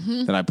broth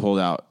that I pulled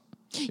out?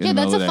 Yeah,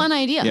 that's a fun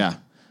idea. Yeah.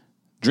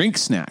 Drink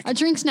snack. A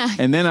drink snack.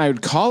 And then I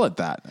would call it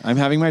that. I'm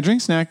having my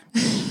drink snack.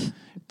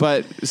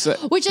 But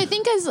which I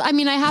think is, I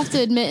mean, I have to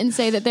admit and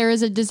say that there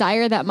is a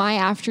desire that my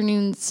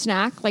afternoon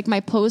snack, like my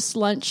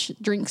post-lunch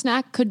drink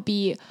snack, could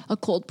be a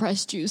cold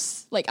pressed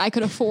juice. Like I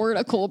could afford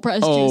a cold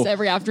pressed juice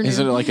every afternoon. Is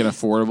it like an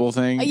affordable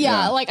thing?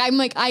 Yeah. Like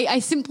I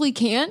simply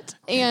can't.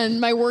 And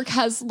my work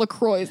has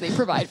LaCroix they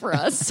provide for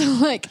us. So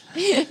like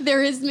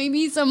there is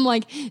maybe some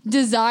like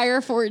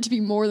desire for it to be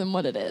more than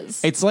what it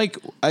is. It's like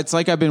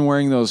I've been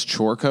wearing those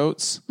chore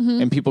coats,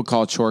 and people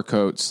call chore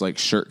coats like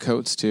shirt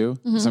coats too.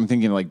 So I'm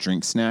thinking like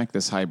drink snack,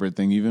 this hybrid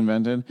thing you've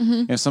invented.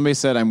 If somebody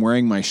said I'm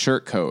wearing my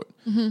shirt coat,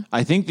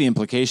 I think the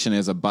implication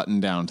is a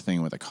button down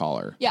thing with a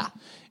collar. Yeah.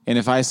 And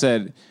if I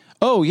said,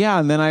 oh yeah,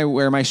 and then I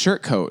wear my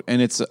shirt coat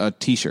and it's a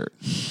t-shirt,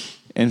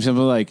 and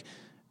people are like,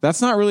 that's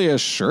not really a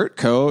shirt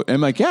coat. And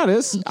I'm like, yeah, it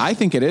is. I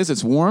think it is.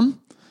 It's warm.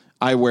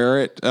 I wear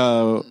it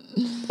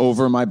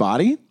over my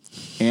body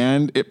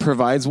and it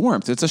provides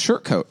warmth. It's a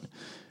shirt coat.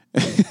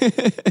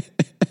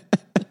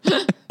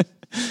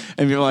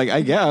 And you're like, I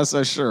guess,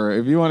 sure.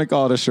 If you want to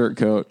call it a shirt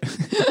coat.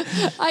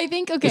 I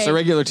think, okay. It's a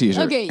regular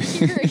t-shirt. Okay,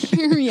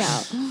 hear me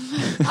out.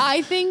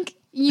 I think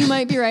you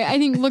might be right. I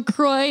think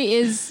LaCroix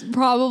is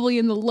probably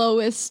in the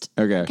lowest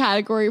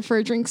category for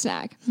a drink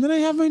snack. And then I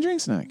have my drink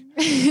snack.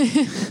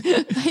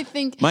 I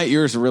think... My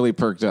ears really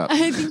perked up.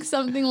 I think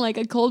something like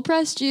a cold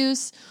pressed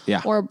juice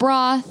or a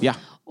broth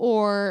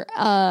or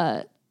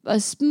a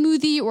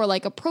smoothie or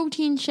like a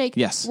protein shake.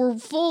 Yes. We're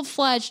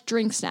full-fledged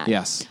drink snack.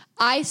 Yes.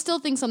 I still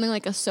think something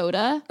like a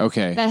soda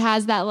that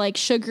has that like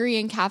sugary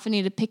and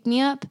caffeinated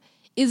pick-me-up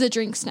is a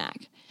drink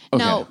snack.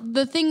 Okay. Now,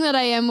 the thing that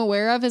I am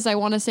aware of is I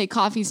want to say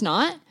coffee's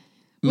not,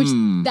 which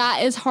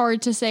that is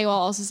hard to say while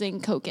also saying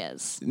Coke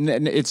is.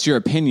 It's your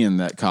opinion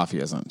that coffee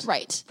isn't.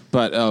 Right.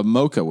 But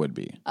mocha would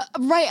be.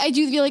 Right. I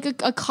do feel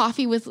like a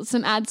coffee with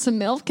add some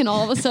milk and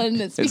all of a sudden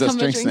it's become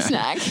a drink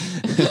snack.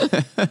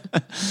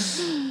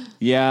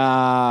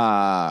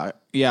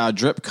 Yeah,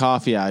 drip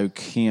coffee. I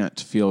can't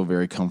feel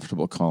very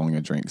comfortable calling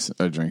a drink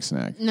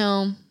snack.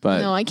 No,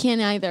 I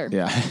can't either.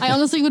 Yeah, I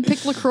honestly would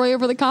pick LaCroix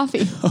over the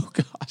coffee. Oh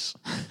gosh.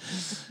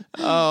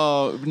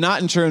 Oh,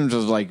 not in terms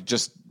of like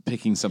just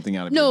picking something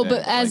out of your day,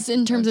 but as like,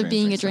 in terms of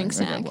being a drink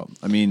snack. Okay, well,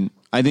 I mean,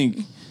 I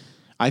think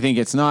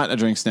it's not a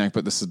drink snack,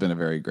 but this has been a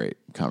very great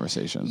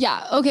conversation.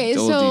 Yeah. Okay.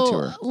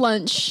 So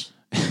lunch.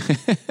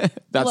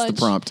 That's the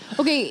prompt.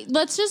 Okay,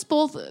 let's just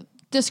both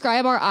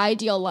describe our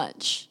ideal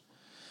lunch.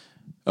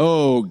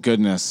 Oh,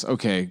 goodness.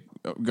 Okay,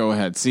 go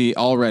ahead. See,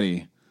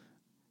 already.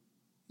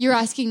 You're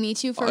asking me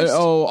to first?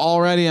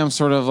 Already I'm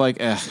sort of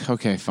like,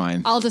 okay,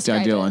 fine. I'll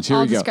describe ideal it. Lunch. Here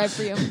we go. I'll describe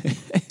for you.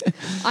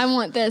 I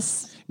want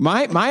this.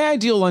 My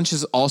ideal lunch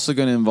is also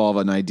going to involve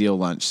an ideal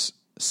lunch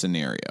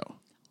scenario.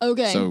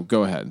 Okay. So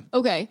go ahead.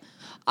 Okay.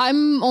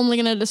 I'm only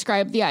going to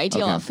describe the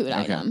ideal food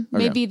item.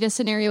 Maybe the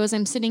scenario is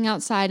I'm sitting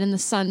outside in the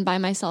sun by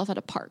myself at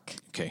a park.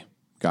 Okay.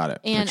 Got it.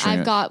 And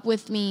I've got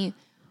with me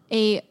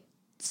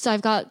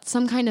I've got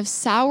some kind of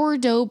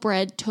sourdough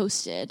bread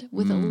toasted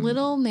with a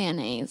little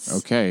mayonnaise.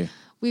 Okay.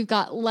 We've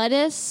got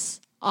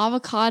lettuce,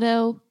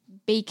 avocado,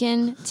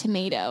 bacon,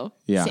 tomato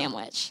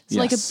sandwich. So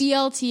like a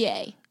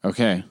BLTA.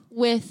 Okay.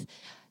 With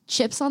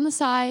chips on the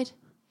side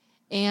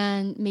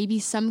and maybe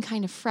some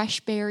kind of fresh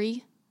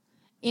berry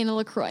and a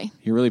LaCroix.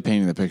 You're really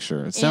painting the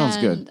picture. It sounds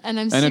good. And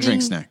a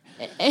drink snack.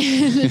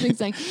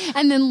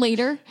 And then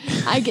later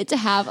I get to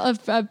have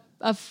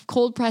a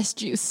cold pressed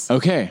juice.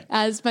 Okay.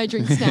 As my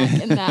drink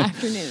snack in the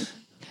afternoon.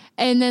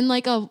 And then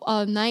like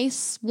a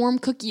nice warm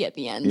cookie at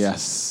the end.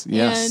 Yes.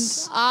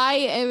 And I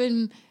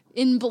am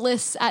in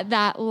bliss at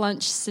that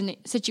lunch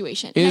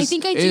situation. And I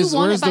think I do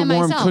want it by myself.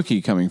 Where's the warm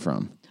cookie coming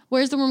from?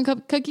 Where's the warm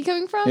cookie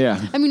coming from?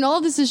 Yeah. I mean, all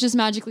of this is just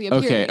magically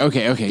appearing.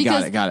 Okay.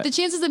 Got it. The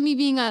chances of me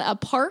being at a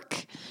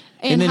park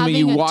and then having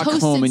when you walk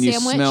home and you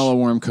sandwich, smell a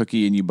warm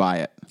cookie and you buy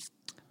it.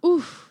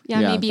 Ooh,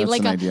 yeah, maybe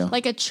that's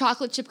like a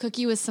chocolate chip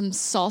cookie with some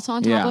salt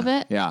on top of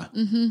it. Yeah.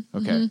 Mm-hmm.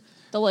 Okay. Mm-hmm.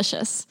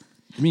 Delicious.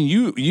 I mean,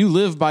 you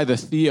live by the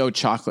Theo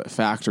Chocolate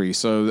Factory,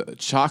 so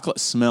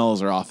chocolate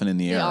smells are often in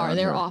the air. They are.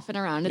 They're often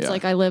around. It's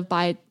like I live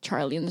by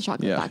Charlie and the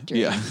Chocolate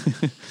Factory. Yeah.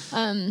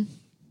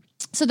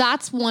 So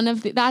that's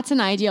that's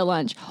an ideal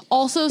lunch.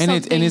 Also,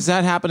 and is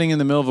that happening in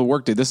the middle of a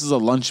workday? This is a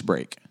lunch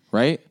break,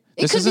 right?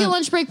 It could be a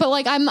lunch break, but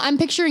like I'm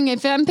picturing,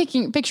 if I'm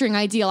picturing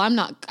ideal, I'm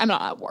not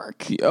at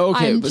work.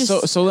 Okay,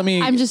 so let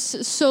me. I'm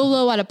just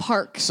solo at a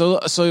park. So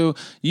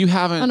you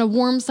haven't on a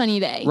warm sunny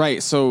day,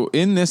 right? So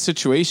in this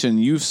situation,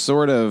 you've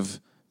sort of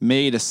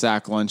made a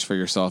sack lunch for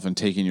yourself and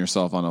taken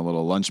yourself on a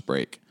little lunch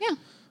break.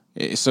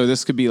 Yeah. So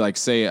this could be like,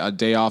 say, a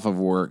day off of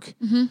work.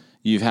 Mm-hmm.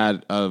 You've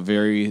had a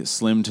very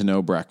slim to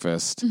no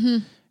breakfast,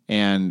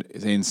 and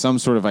in some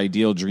sort of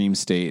ideal dream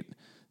state,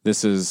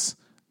 this is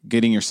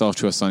getting yourself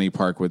to a sunny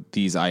park with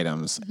these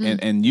items.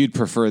 And you'd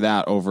prefer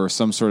that over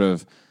some sort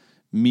of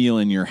meal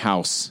in your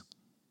house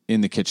in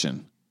the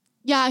kitchen.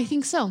 Yeah, I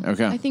think so.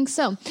 Okay. I think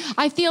so.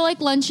 I feel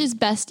like lunch is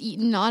best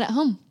eaten not at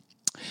home.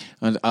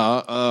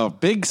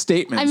 Big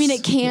statements. I mean,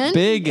 it can.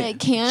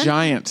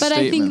 Giant but statements.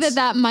 I think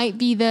that might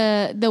be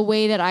the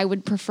way that I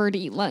would prefer to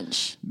eat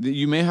lunch.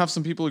 You may have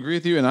some people agree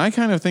with you, and I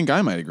kind of think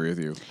I might agree with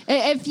you.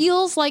 It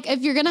feels like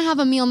if you're going to have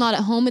a meal not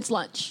at home, it's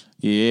lunch.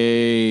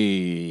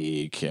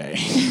 Yay. Okay.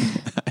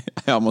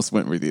 I almost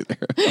went with you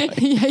there.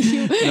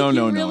 No.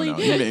 You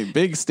made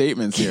big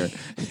statements here.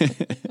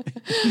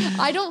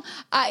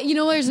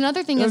 There's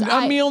another thing is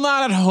a meal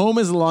not at home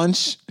is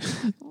lunch.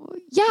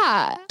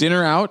 Yeah.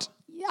 Dinner out.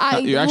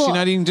 You're actually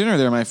not eating dinner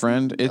there, my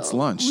friend. It's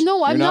lunch.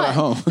 No, I'm not at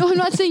home. No, I'm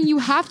not saying you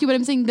have to, but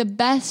I'm saying the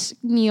best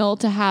meal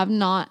to have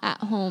not at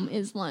home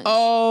is lunch.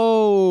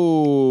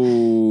 Oh,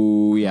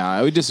 yeah.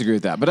 I would disagree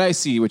with that, but I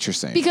see what you're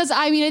saying. Because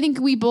I think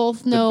we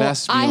both know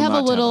I have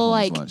a little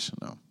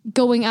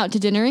going out to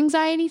dinner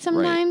anxiety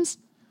sometimes.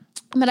 Right.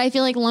 But I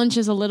feel like lunch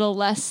is a little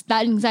less,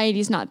 that anxiety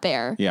is not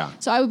there. Yeah.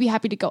 So I would be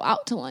happy to go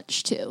out to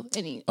lunch too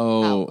and eat.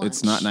 Oh,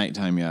 it's not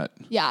nighttime yet.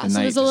 Yeah. So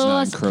there's a little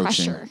less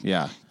pressure.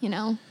 Yeah.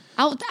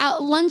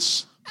 Out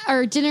lunch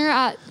or dinner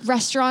at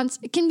restaurants,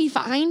 it can be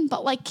fine,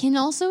 but can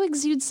also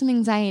exude some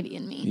anxiety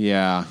in me.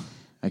 Yeah.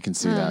 I can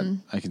see that.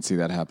 I can see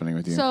that happening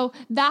with you. So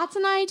that's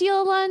an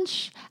ideal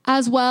lunch,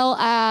 as well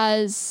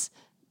as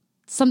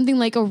something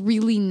like a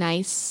really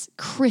nice,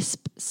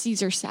 crisp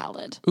Caesar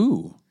salad.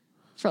 Ooh.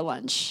 For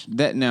lunch.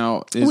 That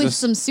now with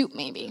some soup,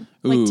 maybe.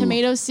 Ooh. Like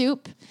tomato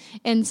soup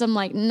and some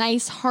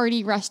nice,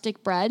 hearty,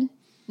 rustic bread.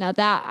 Now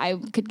that I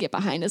could get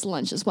behind as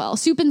lunch as well.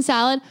 Soup and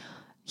salad,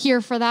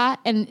 here for that,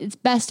 and it's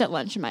best at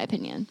lunch in my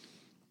opinion.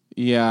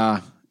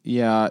 Yeah.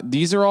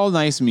 These are all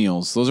nice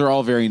meals. Those are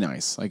all very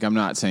nice. I'm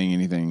not saying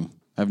anything.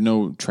 I have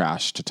no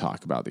trash to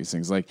talk about these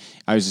things. I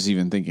was just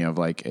even thinking of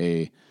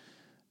a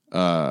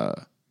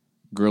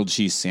grilled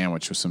cheese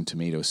sandwich with some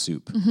tomato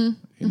soup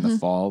in the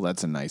fall.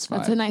 That's a nice vibe.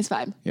 That's a nice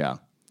vibe. Yeah.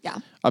 Yeah.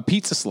 A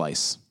pizza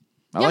slice.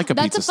 I like a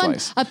pizza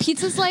slice. A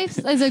pizza slice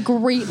is a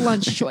great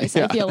lunch choice.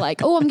 I feel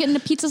like, I'm getting a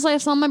pizza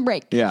slice on my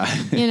break. Yeah.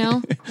 I'm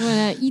going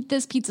to eat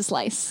this pizza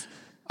slice.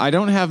 I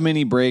don't have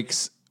many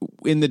breaks.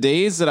 In the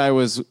days that I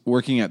was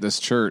working at this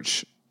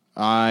church,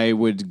 I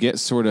would get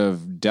sort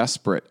of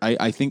desperate.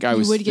 I think I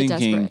was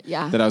thinking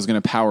that I was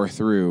going to power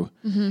through,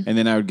 and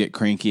then I would get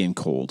cranky and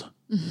cold.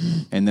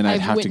 And then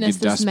I'd have to get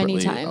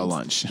desperately a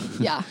lunch.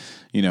 Yeah.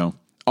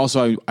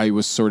 Also, I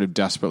was sort of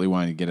desperately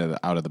wanting to get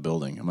out of the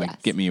building. I'm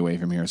like, get me away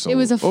from here. So it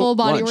was a full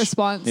body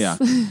response. Yeah.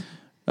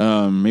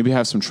 Maybe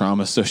have some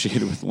trauma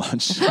associated with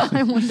lunch.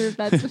 I wonder if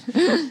that's...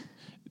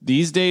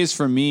 These days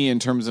for me, in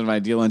terms of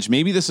ideal lunch,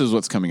 maybe this is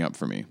what's coming up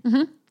for me.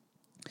 Mm-hmm.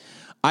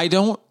 I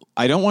don't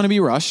want to be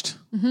rushed.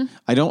 Mm-hmm.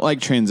 I don't like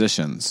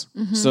transitions.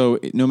 Mm-hmm. So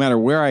no matter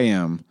where I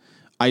am,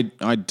 I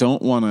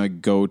don't want to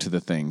go to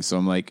the thing. So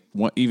I'm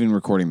even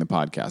recording the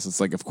podcast,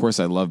 it's of course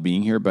I love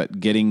being here,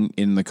 but getting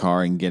in the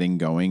car and getting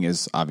going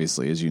is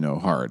obviously, as you know,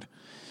 hard.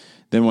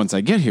 Then once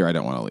I get here, I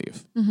don't want to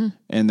leave. Mm-hmm.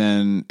 And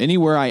then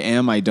anywhere I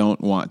am, I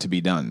don't want to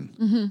be done.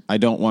 Mm-hmm. I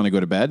don't want to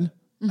go to bed.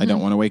 Mm-hmm. I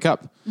don't want to wake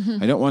up.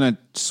 Mm-hmm. I don't want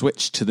to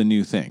switch to the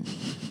new thing.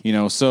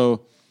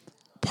 So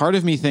part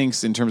of me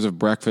thinks in terms of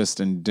breakfast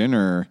and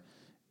dinner,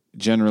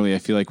 generally, I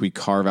feel like we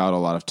carve out a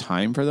lot of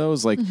time for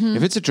those.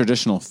 If it's a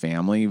traditional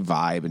family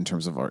vibe in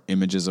terms of our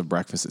images of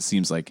breakfast, it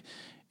seems like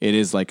it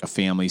is a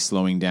family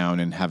slowing down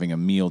and having a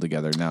meal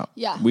together. Now,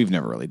 we've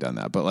never really done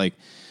that, but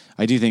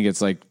I do think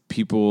it's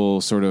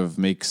people sort of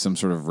make some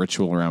sort of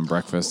ritual around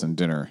breakfast and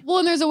dinner. Well,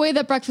 and there's a way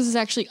that breakfast is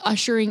actually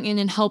ushering in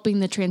and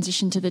helping the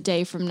transition to the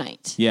day from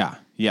night. Yeah.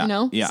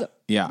 Yeah.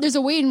 Yeah. There's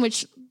a way in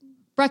which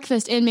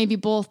breakfast and maybe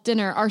both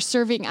dinner are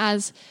serving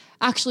as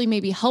actually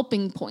maybe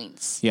helping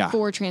points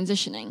for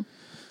transitioning.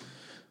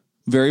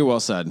 Very well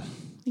said.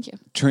 Thank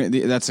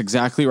you. That's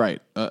exactly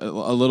right. A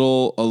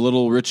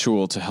little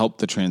ritual to help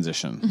the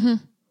transition. Mm-hmm.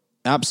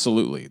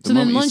 Absolutely. So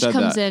then lunch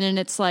comes in and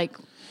it's wait.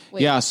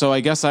 Yeah. So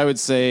I guess I would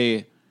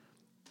say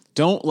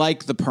don't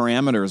like the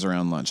parameters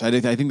around lunch. I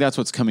think that's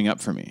what's coming up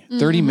for me.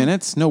 30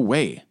 minutes? No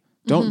way.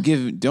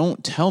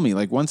 Don't tell me.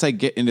 Like once I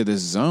get into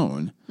this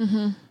zone,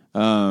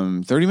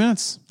 30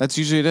 minutes. That's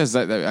usually it is.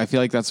 I feel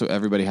like that's what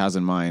everybody has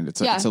in mind.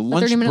 It's a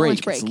lunch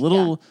break. It's a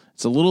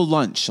little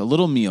lunch, a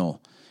little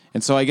meal.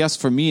 And so I guess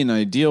for me in an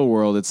ideal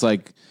world, it's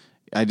like,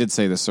 I did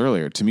say this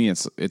earlier. To me,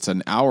 it's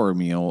an hour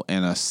meal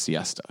and a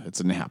siesta. It's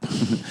a nap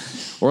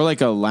or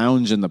like a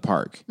lounge in the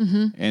park.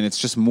 And it's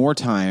just more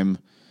time.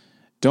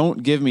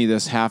 Don't give me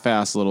this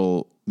half-ass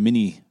little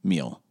mini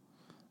meal.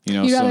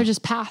 You'd rather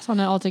just pass on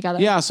it altogether.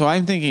 Yeah. So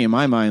I'm thinking in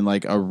my mind,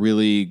 like a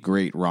really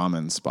great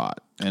ramen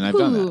spot. And I've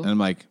done that. And I'm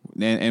like,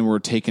 and we're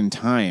taking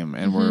time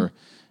and we're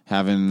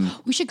having.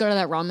 We should go to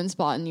that ramen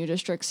spot in New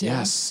District soon.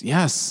 Yes.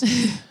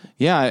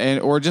 Yeah.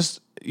 Or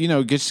just,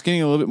 just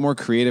getting a little bit more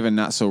creative and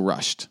not so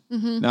rushed.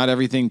 Not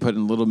everything put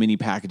in little mini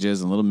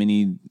packages and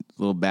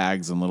little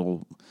bags and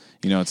little,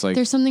 it's like.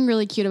 There's something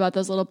really cute about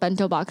those little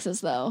bento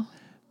boxes though.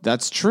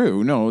 That's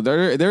true. No,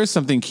 there is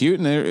something cute,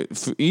 and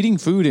eating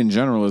food in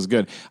general is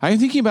good. I'm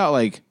thinking about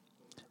like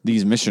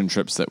these mission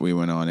trips that we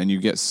went on, and you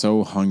get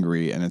so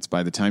hungry, and it's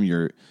by the time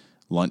your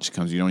lunch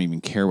comes, you don't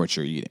even care what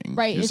you're eating.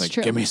 Right, you're just it's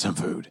true. Give me some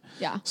food.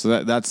 Yeah.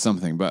 So that's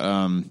something. But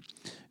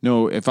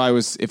no, if I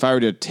were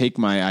to take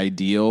my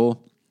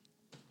ideal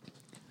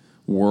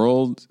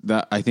world,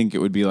 that I think it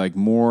would be like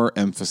more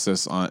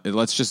emphasis on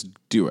let's just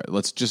do it.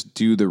 Let's just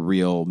do the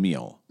real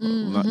meal.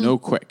 No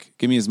quick.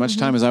 Give me as much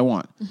time as I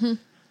want.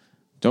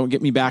 Don't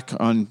get me back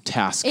on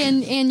task.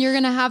 And you're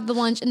going to have the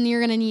lunch and you're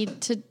going to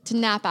need to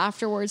nap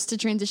afterwards to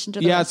transition to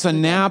the rest of the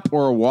day. Nap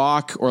or a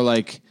walk or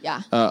like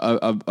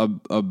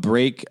a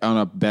break on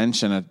a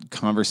bench and a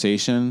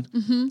conversation,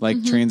 like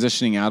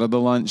transitioning out of the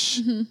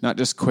lunch, not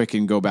just quick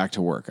and go back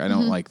to work. I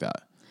don't like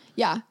that.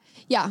 Yeah.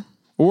 Yeah.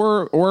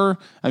 Or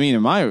I mean,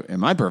 in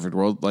my perfect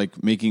world,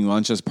 like making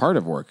lunch as part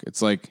of work.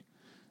 It's like,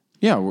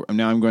 now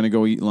I'm going to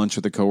go eat lunch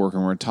with a coworker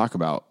and we're going to talk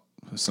about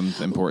some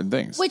important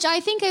things. Which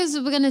I think I was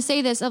going to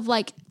say this of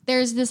like,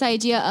 there's this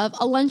idea of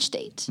a lunch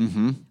date,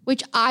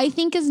 which I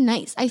think is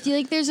nice. I feel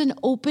like there's an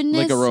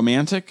openness. Like a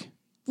romantic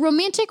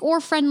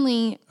or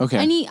friendly.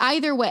 Okay.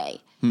 Either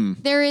way.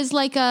 There is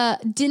like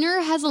dinner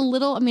has a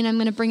little, I'm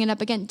going to bring it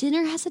up again.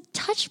 Dinner has a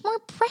touch more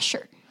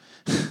pressure.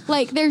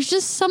 Like there's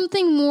just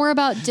something more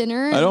about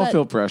dinner. I don't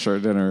feel pressure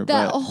at dinner.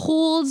 That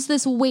holds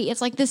this weight.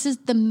 It's like, this is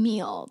the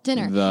meal,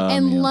 dinner.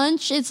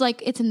 Lunch, it's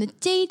like, it's in the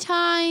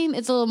daytime.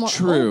 It's a little more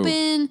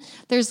open.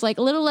 There's like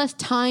a little less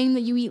time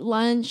that you eat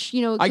lunch.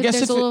 I guess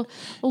there's a little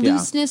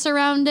looseness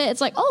around it. It's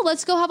like, oh,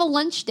 let's go have a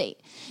lunch date.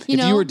 If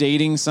you were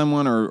dating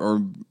someone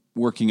or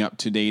working up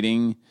to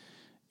dating,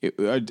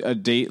 a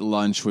date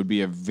lunch would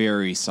be a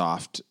very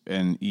soft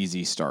and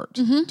easy start.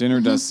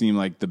 Dinner does seem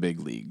like the big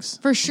leagues.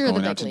 For sure,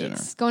 the big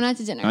leagues. Going out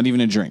to dinner. Not even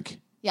a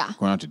drink. Yeah.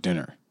 Going out to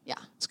dinner. Yeah.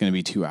 It's going to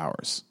be 2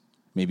 hours.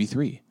 Maybe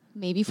 3.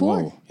 Maybe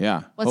 4. Whoa,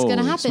 yeah. What's going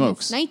to happen?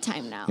 Smokes. It's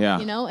nighttime now. Yeah.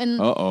 And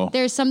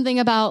there's something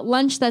about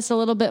lunch that's a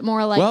little bit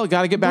more like well,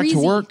 got to get back breezy.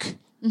 To work.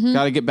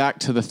 Got to get back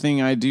to the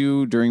thing I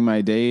do during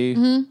my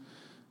day.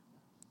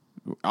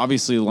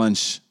 Obviously,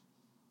 lunch...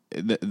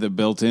 The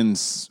built-in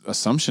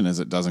assumption is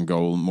it doesn't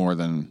go more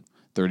than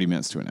 30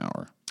 minutes to an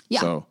hour.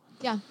 Yeah. So,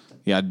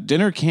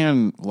 dinner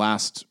can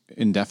last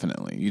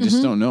indefinitely. You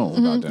just don't know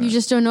about dinner. You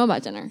just don't know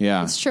about dinner.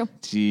 Yeah. It's true.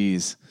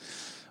 Jeez.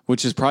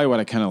 Which is probably what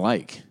I kind of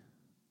like,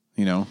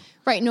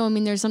 Right. No,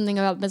 there's something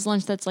about this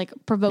lunch that's like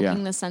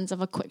provoking the sense of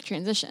a quick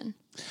transition.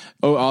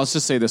 Oh, I'll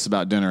just say this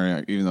about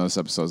dinner, even though this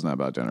episode's not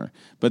about dinner.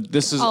 But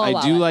this is,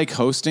 I do like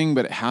hosting,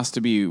 but it has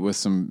to be with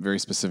some very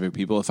specific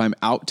people. If I'm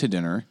out to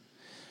dinner...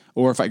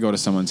 or if I go to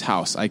someone's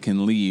house, I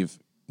can leave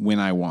when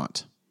I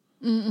want.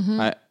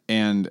 I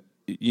can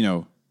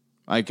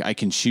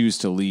choose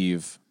to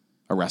leave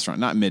a restaurant,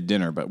 not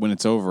mid-dinner, but when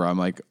it's over, I'm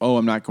like, oh,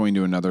 I'm not going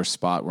to another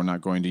spot. We're not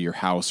going to your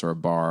house or a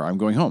bar. I'm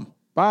going home.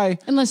 Bye.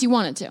 Unless you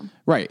wanted to.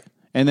 Right.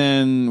 And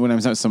then when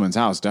I'm at someone's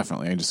house,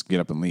 definitely, I just get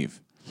up and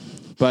leave.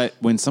 But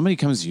when somebody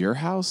comes to your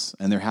house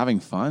and they're having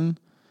fun...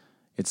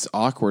 it's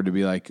awkward to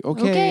be like,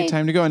 okay,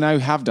 time to go. And I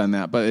have done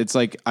that, but it's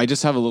like, I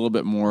just have a little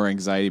bit more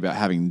anxiety about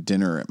having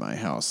dinner at my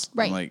house.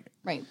 Right. I'm like,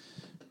 right.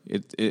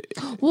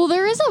 Well,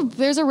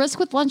 there's a risk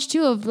with lunch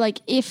too of like,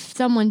 if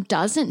someone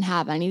doesn't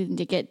have anything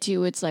to get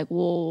to, it's like,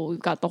 well, we've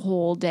got the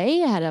whole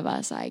day ahead of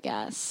us, I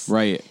guess.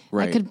 Right.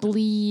 I could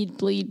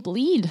bleed.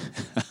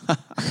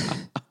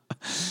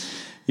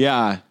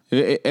 Yeah.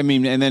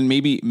 And then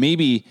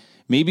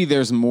maybe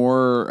there's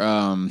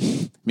more,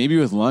 maybe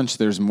with lunch,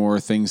 there's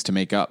more things to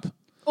make up.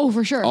 Oh,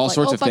 for sure. All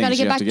sorts of things. I got to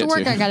get back to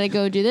work. I got to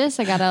go do this.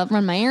 I got to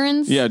run my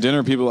errands. Yeah,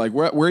 dinner. People are like,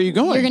 where are you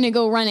going? You're going to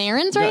go run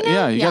errands right now?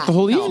 Yeah, you got the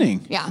whole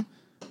evening. Yeah.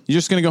 You're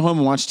just going to go home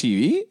and watch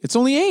TV? It's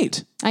only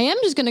 8. I am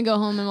just going to go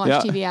home and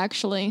watch TV,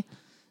 actually.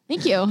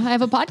 Thank you. I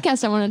have a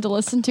podcast I wanted to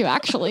listen to,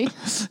 actually.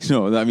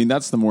 No,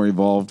 that's the more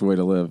evolved way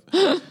to live.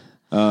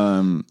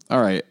 All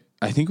right.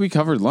 I think we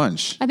covered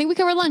lunch.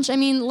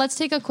 Let's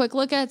take a quick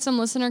look at some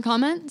listener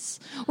comments.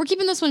 We're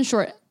keeping this one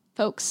short,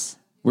 folks.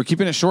 We're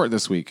keeping it short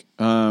this week.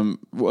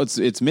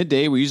 It's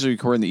midday. We usually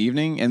record in the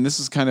evening, and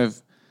this is kind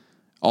of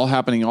all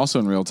happening also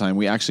in real time,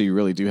 we actually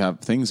really do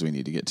have things we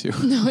need to get to.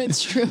 No,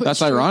 it's true.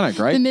 That's ironic,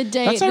 right? The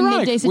midday. That's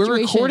ironic. We're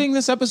recording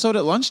this episode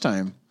at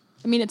lunchtime.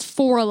 I mean, it's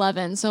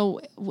 4:11. So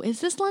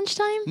is this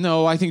lunchtime?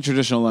 No, I think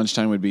traditional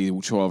lunchtime would be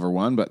 12 or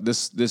 1. But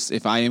this,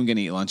 if I am going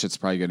to eat lunch, it's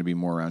probably going to be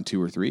more around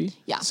 2 or 3.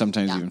 Yeah.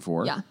 Sometimes even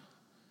 4. Yeah.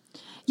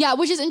 Yeah,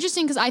 which is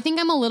interesting because I think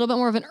I'm a little bit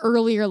more of an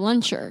earlier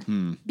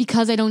luncher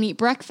because I don't eat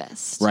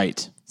breakfast.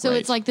 Right. So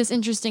it's like this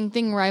interesting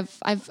thing where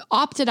I've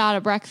opted out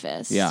of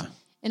breakfast. Yeah.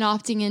 And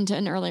opting into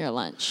an earlier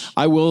lunch.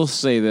 I will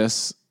say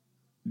this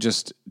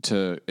just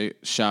to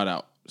shout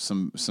out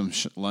some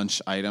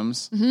lunch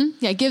items. Mm-hmm.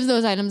 Yeah, give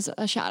those items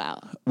a shout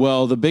out.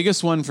 Well, the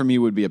biggest one for me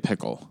would be a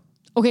pickle.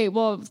 Okay,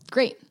 well,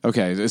 great.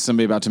 Okay, is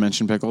somebody about to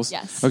mention pickles?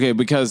 Yes. Okay,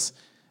 because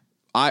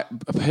a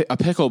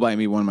pickle might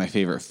be one of my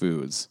favorite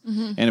foods.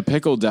 Mm-hmm. And a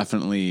pickle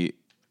definitely,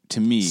 to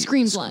me,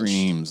 screams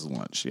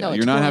lunch. Yeah, no,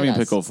 you're not having a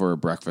pickle for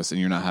breakfast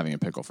and you're not having a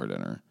pickle for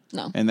dinner.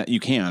 No. And that you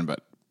can,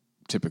 but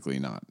typically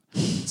not.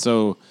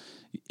 So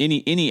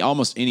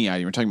almost any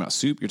item, you're talking about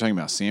soup, you're talking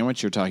about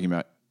sandwich, you're talking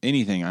about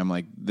anything, I'm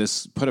like,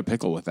 put a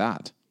pickle with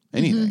that.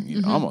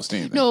 Anything, almost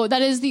anything. No,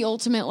 that is the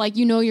ultimate, like,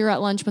 you're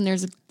at lunch when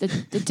there's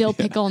the dill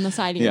pickle on the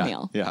side of your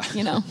meal. Yeah.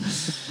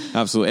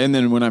 Absolutely. And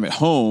then when I'm at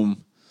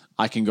home,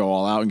 I can go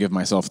all out and give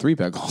myself 3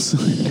 pickles.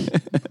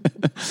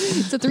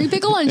 It's a 3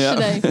 pickle lunch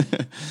today.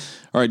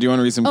 All right, do you want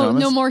to read some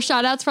comments? No more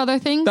shout outs for other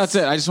things? That's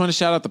it. I just want to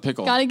shout out the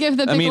pickle. Gotta give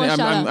the pickle a shout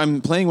out.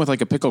 I'm playing with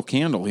like a pickle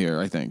candle here,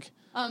 I think.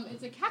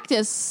 It's a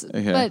cactus,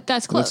 but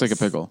that's close. Looks like a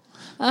pickle.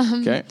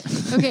 Okay.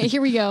 Okay,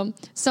 here we go.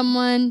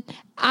 Someone,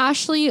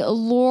 Ashley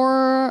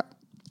Loricher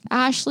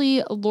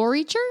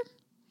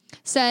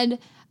said,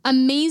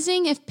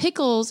 amazing if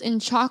pickles in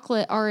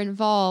chocolate are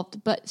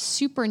involved, but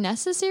super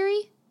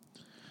necessary?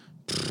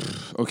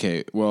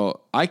 Okay,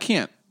 well, I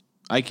can't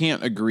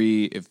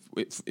agree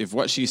if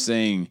what she's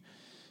saying,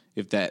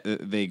 if that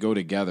they go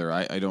together.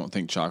 I don't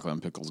think chocolate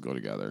and pickles go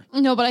together.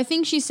 No, but I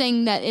think she's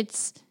saying that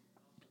it's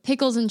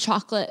pickles and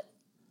chocolate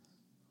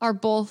are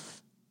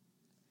both.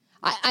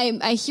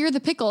 I hear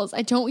the pickles.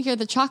 I don't hear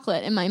the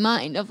chocolate in my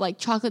mind of like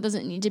chocolate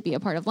doesn't need to be a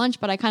part of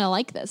lunch, but I kind of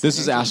like this. This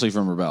is Ashley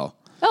from Rebel.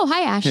 Oh,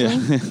 hi,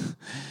 Ashley.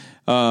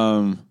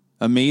 Yeah.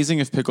 Amazing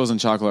if pickles and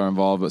chocolate are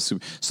involved, but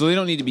soup. So they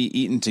don't need to be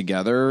eaten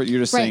together. You're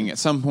just saying at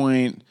some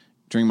point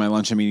during my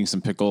lunch, I'm eating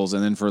some pickles,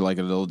 and then for like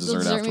a little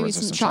dessert afterwards,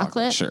 some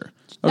chocolate. Sure.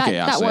 Okay,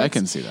 Ashley, I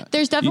can see that.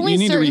 There's definitely you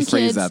need certain to rephrase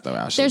kids, that though,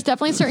 Ashley. There's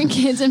definitely certain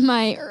kids in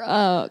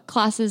my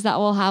classes that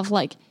will have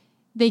like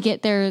they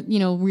get their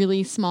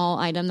really small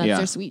item that's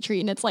their sweet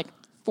treat, and it's like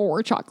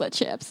 4 chocolate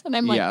chips, and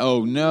I'm like,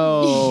 oh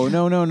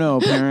no,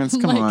 parents,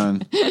 come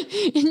on.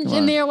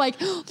 And they're like,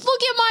 look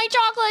at my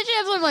chocolate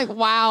chips. I'm like,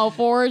 wow,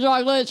 4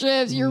 chocolate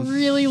chips. You're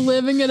really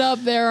living it up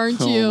there, aren't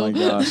you? Oh my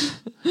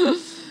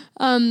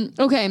gosh.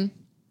 Okay.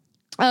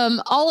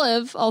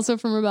 Olive, also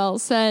from Rebel,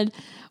 said,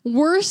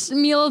 worst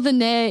meal of the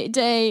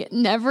day,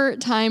 never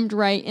timed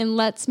right and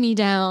lets me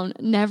down.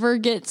 Never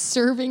gets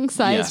serving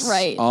size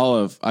right.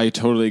 Olive, I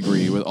totally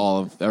agree with all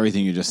of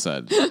everything you just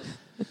said.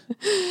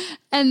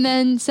 And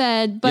then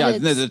said,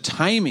 but the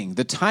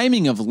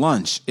timing of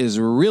lunch is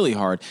really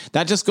hard.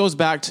 That just goes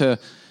back to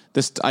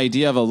this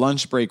idea of a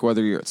lunch break,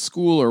 whether you're at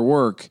school or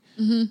work.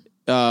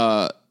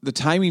 Mm-hmm. The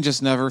timing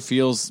just never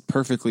feels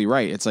perfectly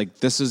right. It's like,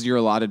 this is your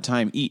allotted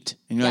time, eat.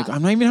 And you're like,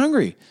 I'm not even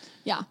hungry.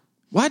 Yeah.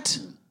 What?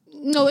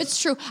 No,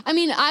 it's true. I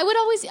mean,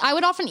 I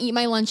would often eat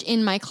my lunch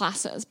in my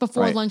classes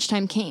before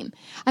lunchtime came.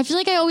 I feel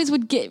like I always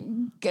would get,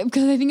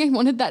 because I think I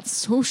wanted that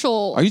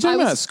social. Are you talking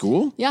about at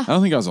school? Yeah. I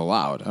don't think I was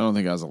allowed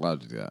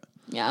to do that.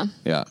 Yeah.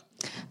 Yeah.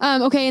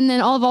 Okay. And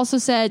then Olive also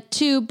said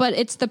too, but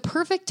it's the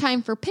perfect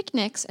time for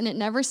picnics and it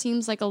never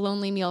seems like a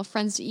lonely meal,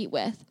 friends to eat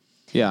with.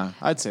 Yeah,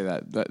 I'd say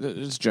that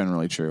is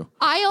generally true.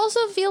 I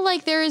also feel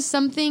like there is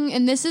something,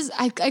 and this is,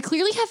 I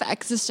clearly have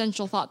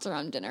existential thoughts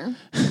around dinner.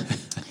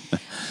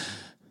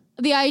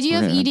 The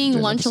idea of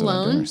eating lunch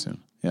alone.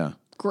 Yeah.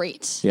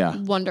 Great. Yeah.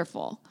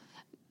 Wonderful.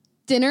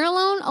 Dinner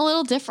alone, a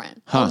little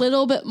different. A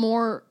little bit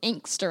more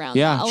angst around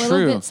that. A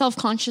little bit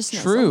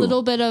self-consciousness. A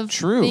little bit of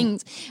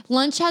things.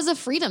 Lunch has a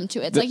freedom to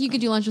it. It's like you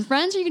could do lunch with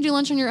friends or you could do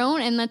lunch on your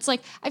own. And that's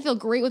like, I feel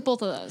great with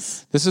both of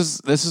those. This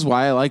is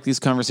why I like these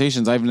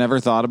conversations. I've never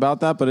thought about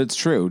that, but it's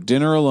true.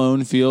 Dinner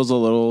alone feels a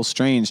little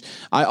strange.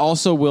 I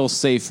also will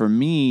say for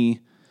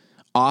me,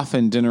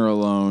 often dinner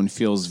alone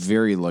feels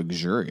very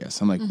luxurious.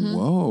 I'm like,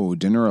 whoa,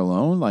 dinner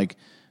alone? Like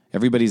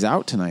everybody's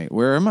out tonight.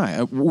 Where am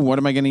I? What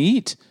am I going to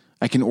eat?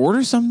 I can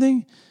order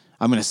something.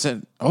 I'm going to sit,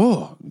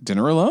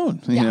 dinner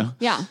alone, you know?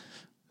 Yeah.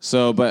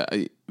 So, but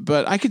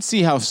I could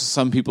see how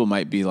some people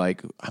might be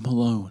like, I'm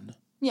alone.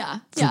 Yeah.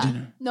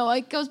 Dinner. No,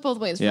 it goes both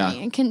ways for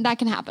me. And that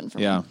can happen for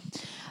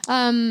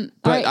me.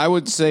 But I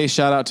would say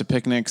shout out to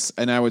picnics,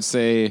 and I would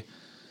say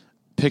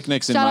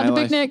picnics in my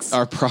life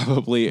are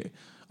probably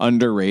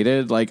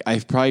underrated. Like I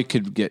probably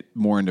could get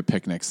more into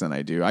picnics than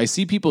I do. I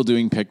see people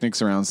doing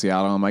picnics around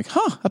Seattle. I'm like,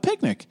 a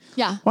picnic.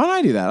 Yeah. Why don't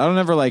I do that? I don't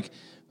ever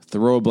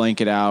throw a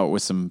blanket out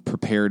with some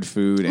prepared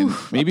food. And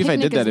maybe if I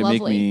did that, it'd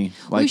make me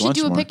like lunch more. We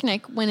should do a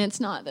picnic when it's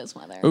not this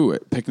weather. Ooh, a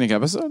picnic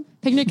episode?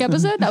 Picnic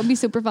episode? That would be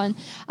super fun.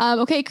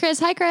 Okay, Chris.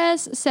 Hi,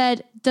 Chris.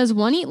 Said, does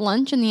one eat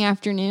lunch in the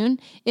afternoon?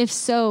 If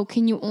so,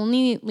 can you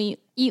only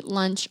eat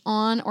lunch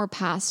on or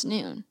past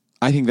noon?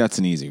 I think that's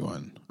an easy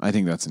one.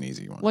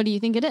 What do you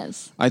think it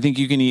is? I think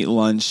you can eat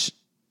lunch.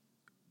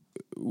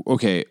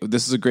 Okay,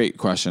 this is a great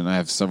question. I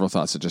have several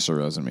thoughts that just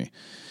arose in me.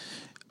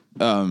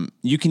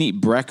 You can eat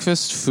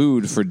breakfast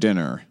food for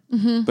dinner,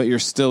 but you're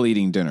still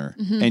eating dinner.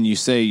 And you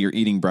say you're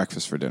eating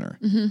breakfast for dinner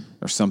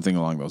or something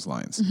along those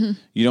lines.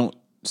 You don't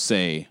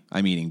say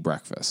I'm eating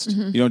breakfast.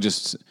 You don't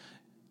just,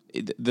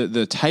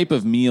 the type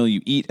of meal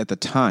you eat at the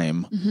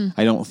time,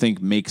 I don't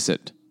think makes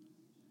it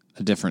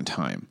a different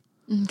time.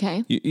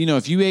 Okay. You know,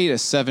 if you ate a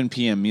 7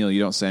 p.m. meal,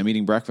 you don't say I'm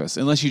eating breakfast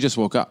unless you just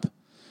woke up.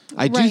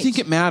 I do think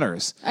it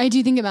matters. I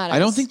do think it matters. I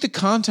don't think the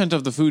content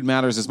of the food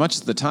matters as much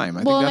as the time.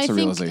 I think that's a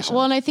realization.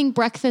 Well, and I think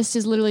breakfast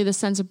is literally the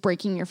sense of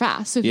breaking your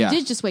fast. So if you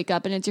did just wake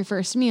up and it's your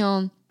first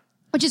meal,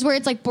 which is where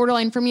it's like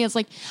borderline for me, it's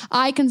like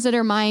I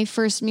consider my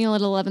first meal at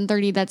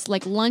 11:30 that's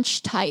like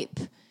lunch type.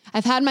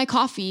 I've had my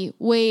coffee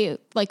way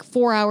like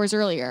 4 hours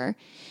earlier,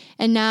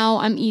 and now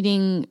I'm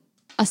eating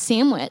a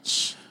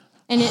sandwich,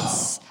 and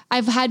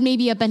I've had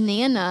maybe a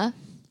banana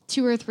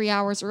 2 or 3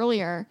 hours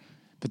earlier.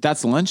 But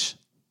that's lunch?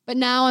 But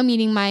now I'm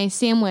eating my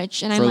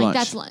sandwich, and I'm like,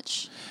 that's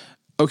lunch.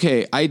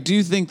 Okay, I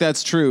do think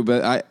that's true,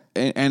 but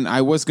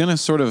I was going to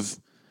sort of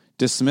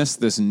dismiss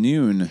this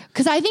noon.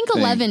 Because I think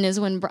 11 is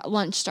when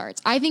lunch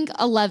starts. I think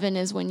 11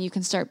 is when you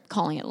can start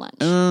calling it lunch.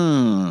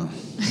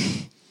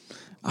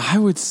 I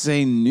would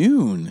say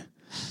noon.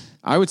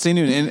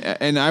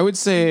 And I would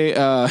say...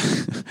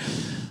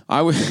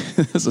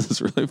 this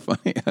is really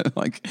funny.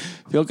 I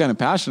feel kind of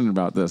passionate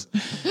about this.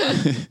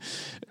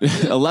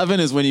 11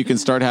 is when you can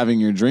start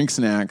having your drink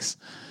snacks,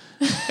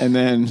 and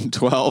then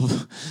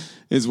 12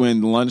 is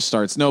when lunch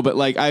starts. No, but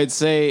like I'd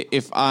say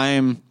if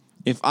I'm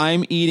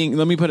eating,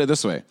 let me put it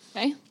this way.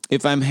 Okay.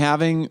 If I'm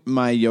having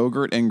my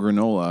yogurt and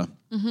granola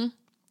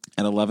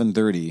at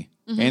 11:30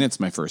 and it's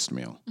my first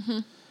meal,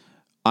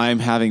 I'm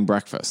having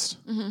breakfast.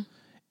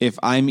 If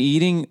I'm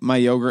eating my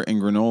yogurt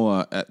and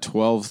granola at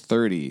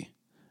 12:30,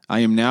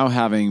 I am now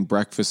having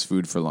breakfast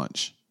food for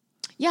lunch.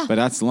 Yeah. But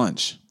that's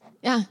lunch.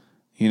 Yeah.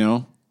 You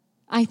know?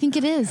 I think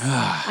it is.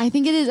 I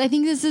think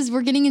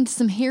we're getting into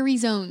some hairy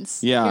zones.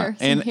 Yeah.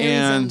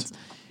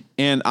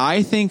 And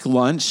I think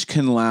lunch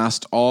can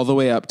last all the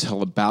way up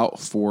till about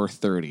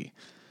 4:30.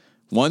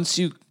 Once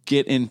you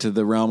get into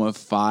the realm of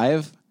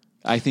 5,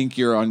 I think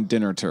you're on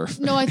dinner turf.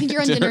 No, I think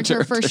you're on dinner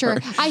turf for sure.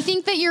 I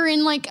think that you're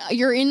in like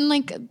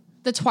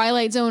the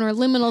twilight zone or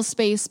liminal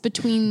space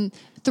between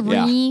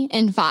 3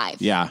 and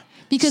 5. Yeah.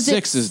 Because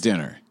 6 is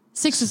dinner.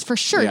 6 is for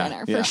sure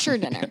dinner. For sure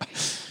dinner.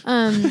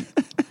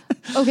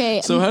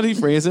 Okay. So how do you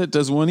phrase it?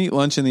 Does one eat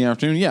lunch in the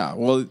afternoon? Yeah.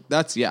 Well,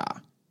 that's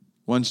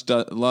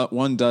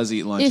one does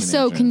eat lunch. If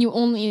so, can you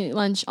only eat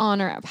lunch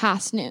on or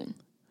past noon?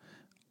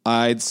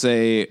 I'd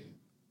say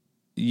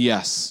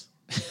yes.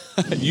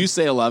 You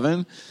say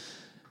 11.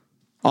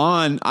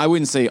 On, I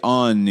wouldn't say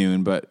on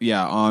noon, but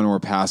yeah, on or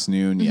past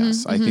noon.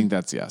 Yes, I think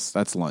that's yes.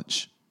 That's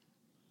lunch.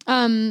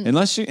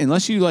 Unless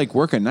you like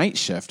work a night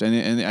shift,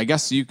 and I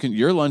guess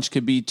your lunch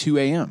could be 2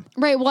 a.m.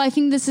 Right. Well, I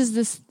think this is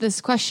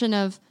this question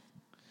of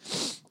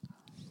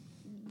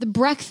the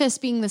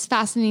breakfast being this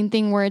fascinating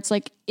thing where it's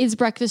like, is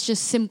breakfast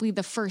just simply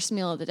the first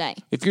meal of the day?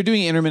 If you're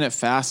doing intermittent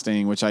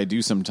fasting, which I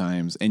do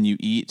sometimes, and you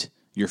eat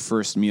your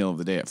first meal of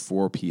the day at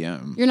 4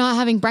 p.m., you're not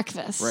having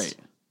breakfast. Right.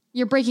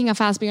 You're breaking a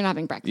fast, but you're not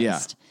having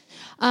breakfast.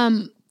 Yeah.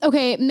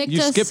 Okay. Mikta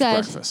you skipped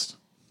said breakfast.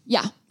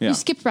 Yeah. You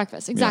skipped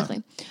breakfast.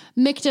 Exactly. Yeah.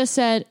 Mikta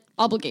said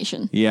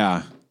obligation.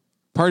 Yeah.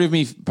 Part of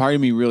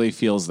me really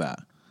feels that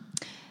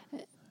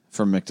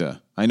from Mikta.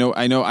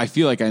 I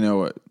feel like I know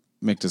what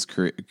Mikta's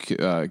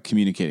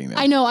communicating there.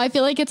 I know. I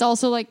feel like it's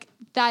also like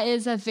that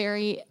is a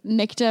very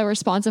Mikta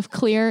response of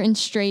clear and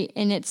straight,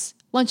 and it's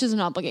lunch is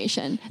an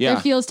obligation. Yeah.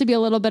 There feels to be a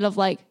little bit of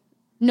like,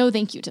 no,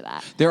 thank you to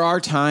that. There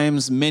are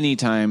many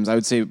times, I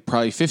would say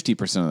probably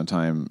 50% of the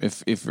time,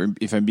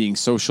 if I'm being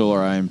social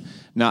or I'm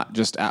not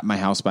just at my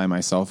house by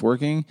myself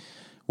working,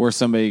 where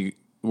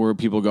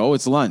people go,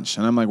 it's lunch.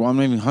 And I'm like, well, I'm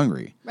not even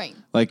hungry. Right.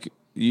 Like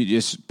you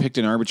just picked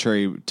an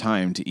arbitrary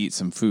time to eat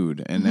some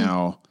food. And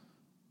now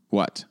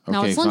what? Okay,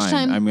 now it's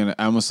fine. lunchtime.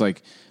 I almost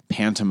like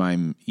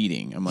pantomime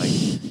eating. I'm like,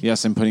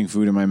 yes, I'm putting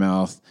food in my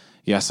mouth.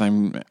 Yes,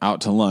 I'm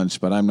out to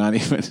lunch, but I'm not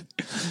even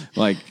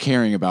like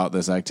caring about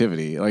this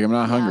activity. Like I'm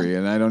not hungry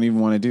and I don't even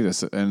want to do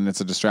this. And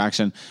it's a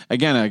distraction.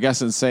 Again, I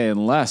guess I'd say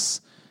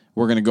unless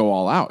we're going to go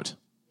all out,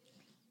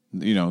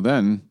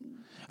 then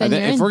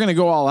if we're going to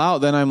go all out,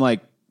 then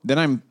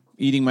I'm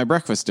eating my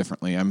breakfast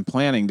differently. I'm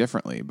planning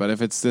differently. But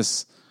if it's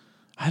this,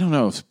 I don't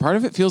know, part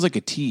of it feels like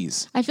a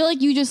tease. I feel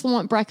like you just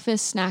want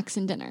breakfast, snacks,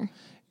 and dinner.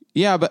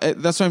 Yeah, but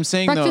that's what I'm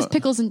saying. Breakfast,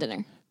 pickles, and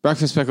dinner.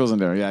 Breakfast, pickles,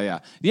 and dinner.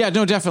 Yeah,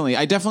 no, definitely.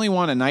 I definitely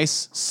want a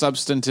nice,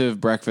 substantive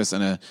breakfast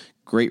and a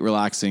great,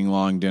 relaxing,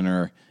 long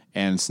dinner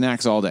and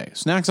snacks all day.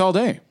 Snacks all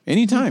day,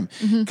 anytime.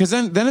 Because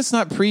then it's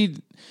not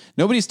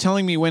nobody's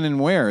telling me when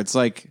and where. It's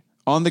like,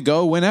 on the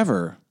go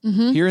whenever,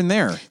 here and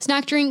there.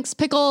 Snack drinks,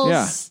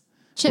 pickles,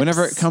 chips.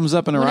 Whenever it comes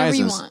up and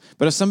arises.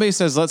 But if somebody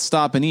says, let's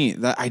stop and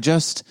eat,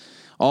 that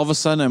all of a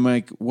sudden I'm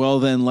like, well,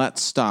 then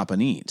let's stop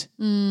and eat.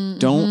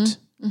 Don't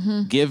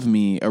give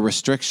me a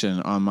restriction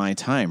on my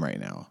time right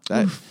now.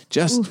 That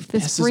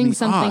this brings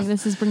something.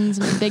 This is bringing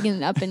something big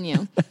up in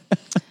you.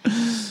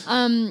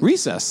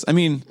 Recess. I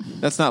mean,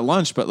 that's not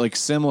lunch, but like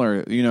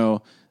similar,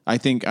 I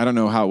don't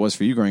know how it was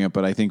for you growing up,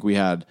 but I think we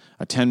had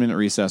a 10-minute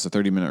recess, a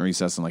 30-minute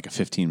recess, and like a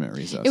 15-minute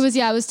recess. It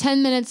was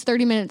 10 minutes,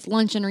 30 minutes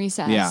lunch and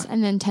recess,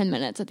 and then 10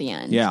 minutes at the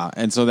end. Yeah,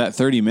 and so that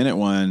 30-minute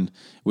one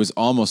was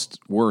almost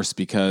worse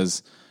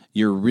because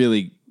you're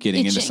really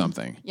getting into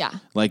something. Yeah.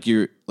 Like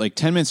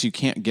 10 minutes, you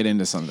can't get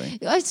into something.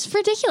 It's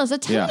ridiculous. A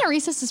 10-minute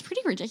recess is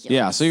pretty ridiculous.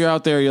 Yeah. So you're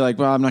out there, you're like,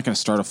 well, I'm not going to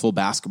start a full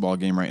basketball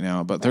game right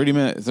now. But 30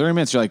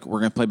 minutes, you're like, we're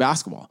going to play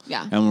basketball.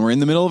 Yeah. And we're in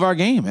the middle of our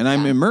game and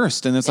I'm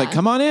immersed. And it's like,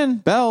 come on in,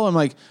 bell. I'm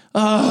like,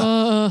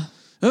 ugh.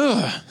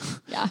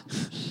 Yeah.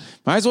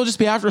 Might as well just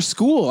be after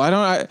school.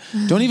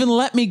 Don't even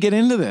let me get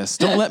into this.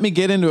 Don't let me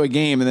get into a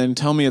game and then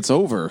tell me it's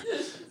over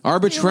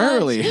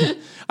arbitrarily.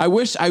 I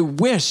wish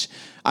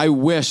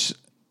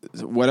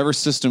whatever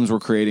systems we're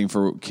creating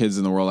for kids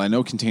in the world, I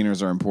know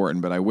containers are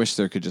important, but I wish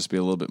there could just be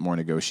a little bit more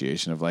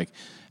negotiation of like,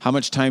 how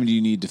much time do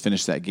you need to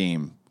finish that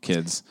game,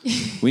 kids?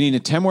 We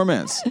need 10 more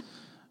minutes.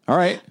 All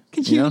right.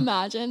 Could you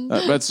imagine?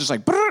 But it's just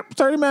like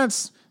 30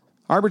 minutes,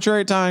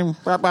 arbitrary time.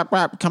 Bap, bap,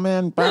 bap, come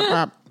in.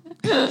 Bap,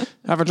 bap.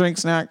 Have a drink,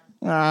 snack.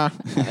 Have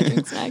a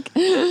drink, snack.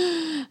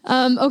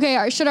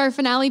 Okay, should our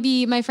finale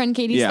be my friend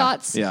Katie's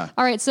thoughts? Yeah.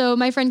 All right, so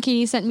my friend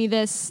Katie sent me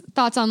this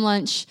thoughts on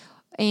lunch,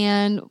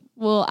 and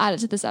we'll add it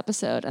to this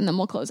episode, and then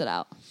we'll close it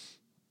out.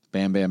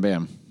 Bam, bam,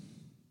 bam.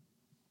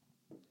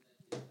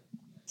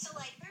 So,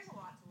 there's a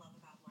lot to love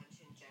about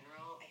lunch in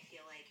general. I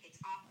feel like it's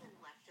often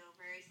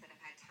leftovers that have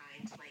had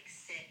time to,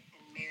 sit and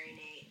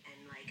marinate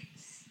and,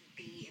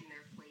 be in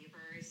their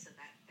flavors so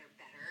that they're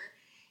better.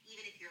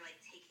 Even if you're,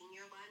 taking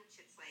your lunch,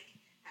 it's that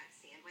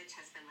sandwich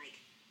has been,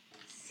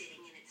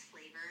 sitting in its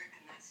flavor,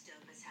 and that's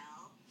dope as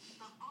hell.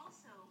 But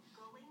also,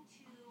 going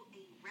to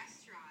a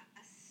restaurant,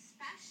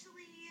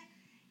 especially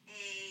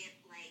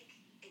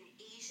an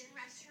Asian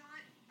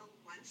restaurant, the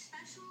lunch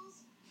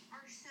specials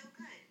are so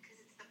good because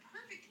it's the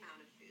perfect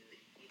amount of food.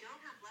 You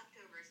don't have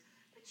leftovers,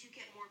 but you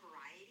get more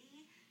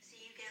variety. So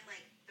you get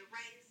the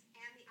rice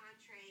and the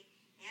entree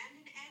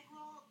and an egg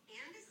roll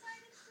and a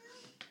side of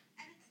soup.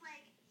 And it's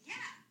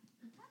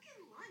fucking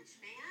lunch,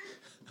 man.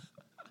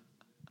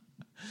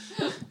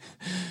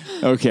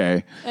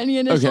 Okay. Any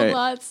initial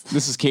thoughts?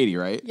 This is Katie,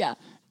 right? Yeah.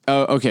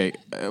 Okay.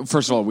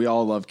 First of all, we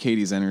all love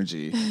Katie's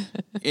energy.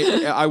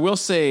 I will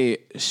say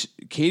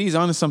Katie's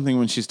onto something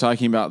when she's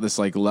talking about this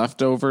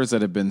leftovers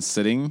that have been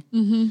sitting,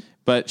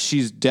 but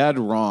she's dead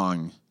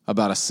wrong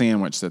about a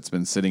sandwich that's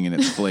been sitting in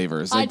its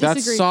flavors.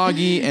 That's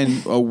soggy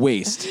and a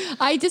waste.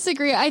 I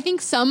disagree. I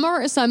think some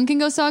can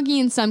go soggy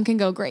and some can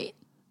go great.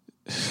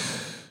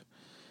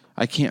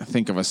 I can't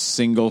think of a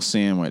single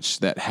sandwich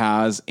that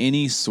has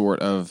any sort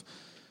of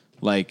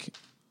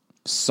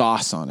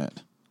sauce on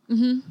it.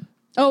 Mm-hmm.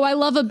 Oh, I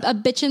love a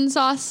bitchin'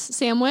 sauce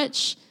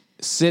sandwich.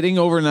 Sitting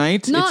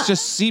overnight, it's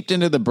just seeped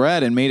into the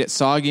bread and made it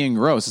soggy and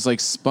gross.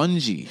 It's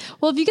spongy.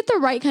 Well, if you get the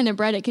right kind of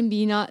bread, it can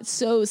be not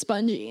so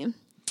spongy.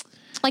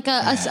 Like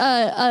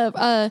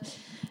a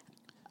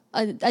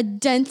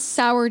dense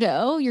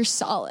sourdough, you're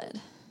solid.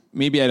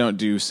 Maybe I don't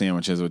do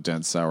sandwiches with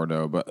dense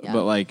sourdough, but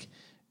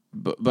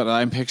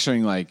I'm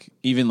picturing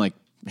even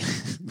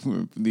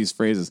these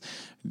phrases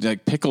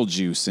pickle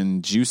juice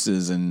and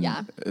juices and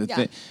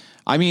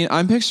I mean,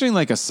 I'm picturing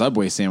a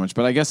Subway sandwich,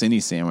 but I guess any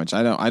sandwich.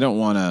 I don't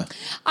want to.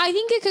 I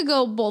think it could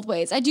go both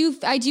ways. I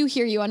do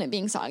hear you on it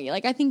being soggy.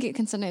 I think it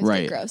can sometimes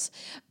get gross.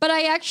 But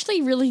I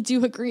actually really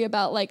do agree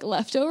about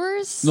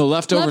leftovers. No,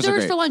 leftovers are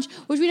great. For lunch,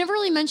 which we never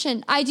really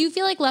mentioned. I do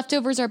feel like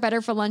leftovers are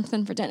better for lunch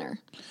than for dinner.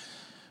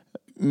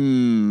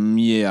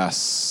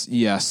 Yes.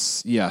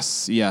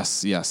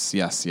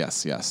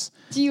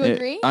 Do you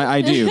agree?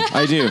 I do.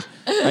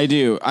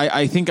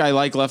 I think I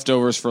like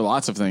leftovers for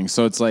lots of things.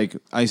 So it's I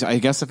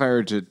guess if I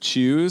were to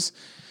choose,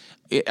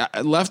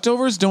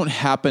 leftovers don't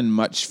happen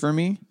much for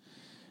me.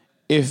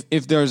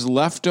 If there's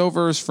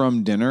leftovers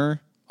from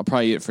dinner, I'll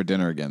probably eat it for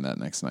dinner again that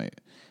next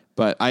night.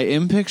 But I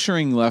am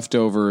picturing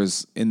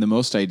leftovers in the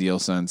most ideal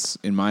sense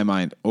in my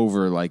mind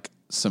over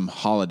some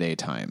holiday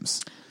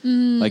times.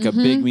 A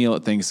big meal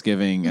at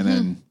Thanksgiving and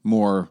then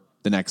more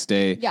the next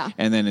day. Yeah.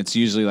 And then it's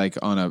usually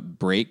on a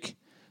break.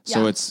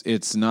 So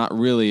it's not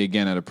really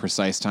again at a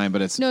precise time,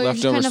 but it's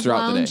leftovers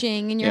throughout the day.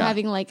 And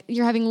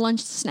you're having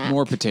lunch snack.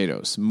 More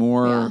potatoes,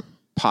 more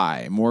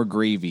pie, more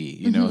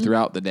gravy,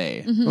 throughout the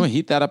day. I'm gonna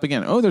heat that up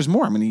again. Oh, there's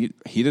more. I'm gonna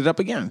heat it up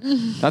again.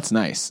 That's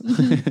nice.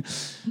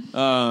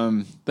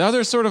 The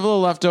other sort of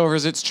little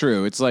leftovers, it's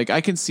true. It's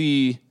I can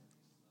see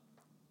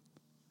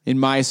in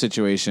my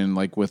situation,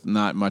 with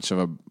not much of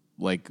a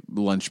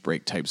lunch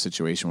break type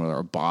situation where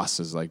our boss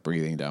is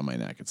breathing down my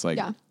neck. It's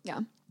yeah.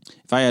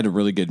 If I had a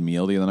really good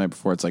meal the other night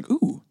before, it's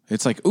ooh,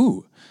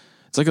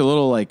 It's like a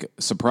little like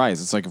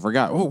surprise. It's like I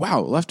forgot. Oh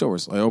wow,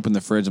 leftovers. I open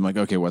the fridge. I'm like,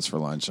 okay, what's for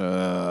lunch?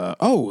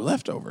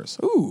 Leftovers.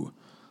 Ooh,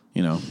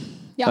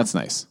 that's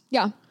nice.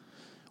 Yeah.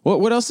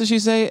 What else did she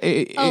say?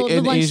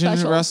 An Asian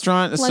special.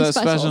 restaurant? Lunch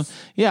special?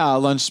 Yeah, a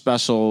lunch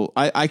special.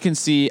 I can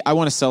see. I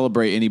want to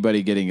celebrate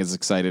anybody getting as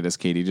excited as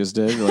Katie just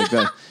did. Like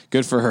that.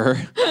 Good for her.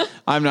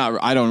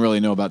 I don't really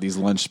know about these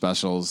lunch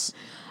specials.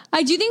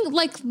 I do think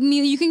like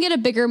you can get a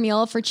bigger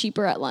meal for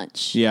cheaper at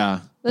lunch. Yeah,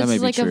 that may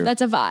be true.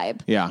 That's a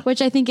vibe. Yeah,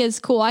 which I think is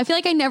cool. I feel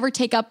like I never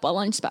take up a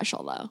lunch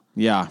special though.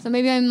 Yeah. So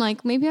maybe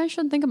I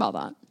should think about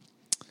that.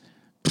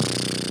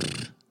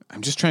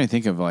 I'm just trying to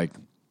think of like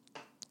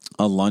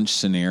a lunch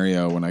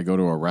scenario when I go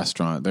to a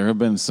restaurant. There have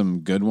been some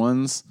good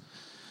ones,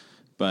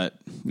 but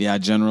yeah,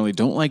 generally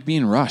don't like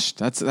being rushed.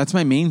 That's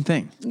my main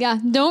thing. Yeah,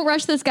 don't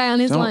rush this guy on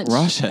his lunch. Don't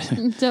rush it.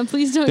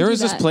 Please don't. There was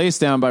this place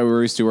down by where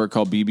we used to work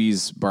called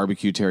BB's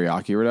Barbecue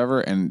Teriyaki or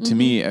whatever, and to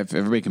me, if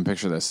everybody can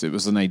picture this, it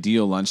was an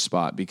ideal lunch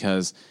spot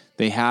because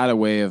they had a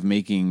way of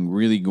making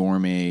really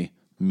gourmet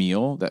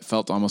meal that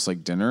felt almost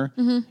like dinner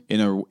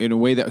in a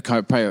way that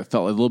probably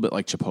felt a little bit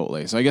like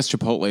Chipotle. So I guess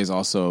Chipotle is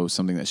also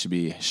something that should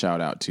be shout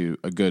out to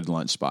a good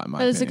lunch spot in my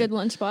opinion. It's a good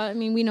lunch spot. I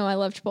mean, we know I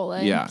love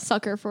Chipotle. Yeah.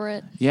 Sucker for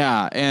it.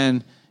 Yeah.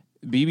 And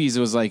BB's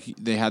was like,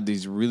 they had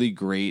these really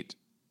great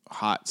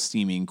hot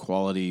steaming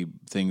quality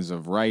things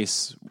of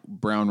rice,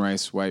 brown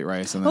rice, white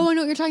rice. And then, I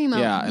know what you're talking about.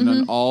 Yeah. And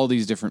then all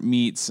these different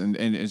meats. And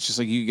it's just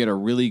like you get a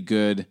really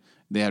good,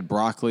 they had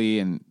broccoli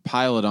and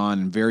pile it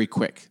on very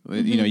quick.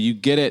 You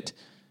get it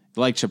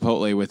like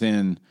Chipotle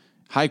within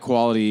high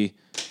quality.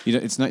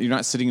 You're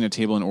not sitting at a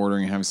table and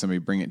ordering and having somebody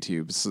bring it to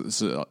you.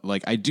 So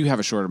like I do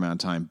have a short amount of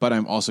time, but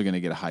I'm also going to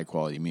get a high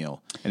quality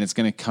meal, and it's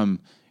going to come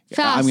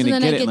fast. I'm going to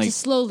get it to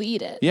slowly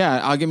eat it.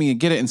 Yeah, I'll get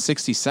it in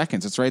 60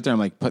 seconds. It's right there. I'm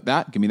like, put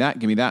that, give me that,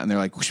 and they're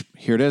like, whoosh,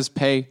 here it is,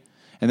 pay,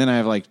 and then I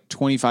have like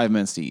 25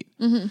 minutes to eat.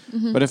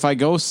 But if I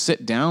go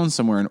sit down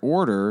somewhere and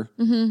order,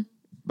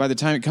 by the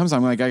time it comes,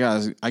 I'm like,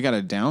 I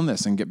gotta down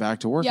this and get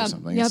back to work or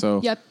something.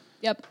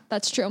 Yep,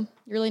 that's true.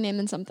 You're really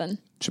naming something.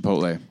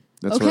 Chipotle.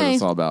 That's what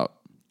it's all about.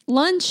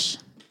 Lunch.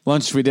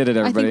 We did it,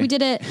 everybody. I think we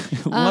did it.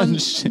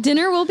 Lunch.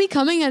 Dinner will be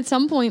coming at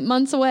some point,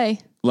 months away.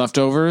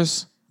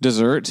 Leftovers,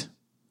 dessert.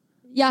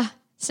 Yeah,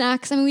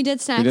 snacks. I mean, we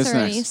did snacks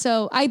already. Snacks.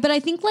 So I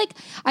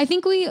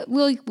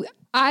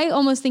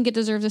almost think it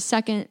deserves a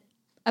second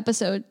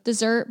episode,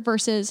 dessert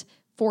versus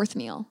fourth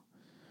meal.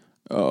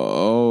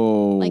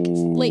 Oh. Like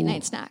late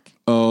night snack.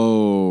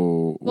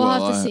 Oh. We'll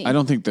have to see. I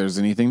don't think there's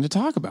anything to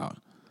talk about.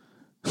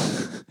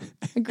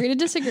 Agree to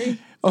disagree.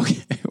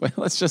 Okay, well,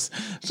 let's just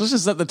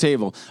set the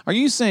table. Are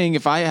you saying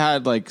if I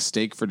had like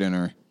steak for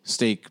dinner,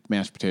 steak,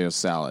 mashed potatoes,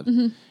 salad,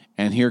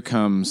 and here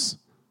comes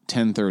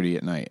 10:30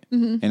 at night,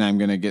 and I'm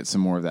going to get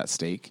some more of that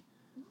steak?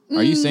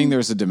 Are you saying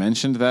there's a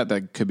dimension to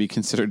that could be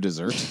considered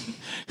dessert?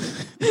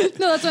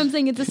 No, that's what I'm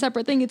saying. It's a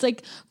separate thing. It's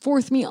like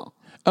fourth meal.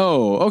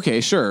 Oh, okay,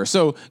 sure.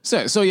 So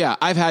yeah,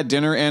 I've had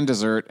dinner and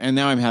dessert, and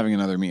now I'm having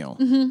another meal.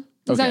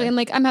 Exactly.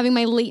 Okay. I'm having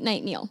my late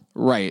night meal.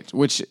 Right,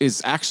 which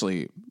is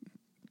actually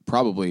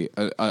probably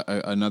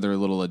another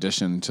little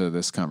addition to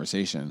this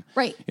conversation.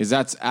 Right. Is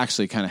that's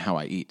actually kind of how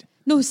I eat.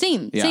 No,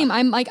 same.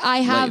 I'm like, I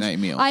have late night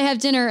meal. I have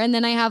dinner and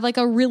then I have like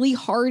a really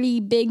hearty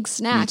big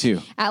snack. Me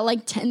too. At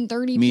like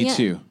 10:30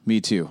 p.m.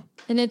 Me too.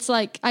 And it's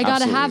like, I got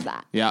to have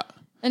that. Yeah.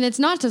 And it's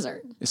not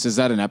dessert. Is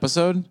that an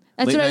episode?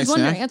 That's late what I was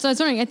wondering. Snack? That's what I was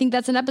wondering. I think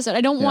that's an episode.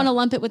 I don't want to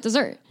lump it with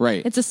dessert.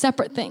 Right. It's a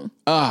separate thing.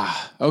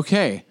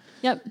 Okay.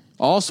 Yep.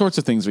 All sorts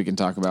of things we can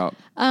talk about.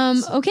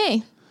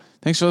 Okay.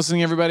 Thanks for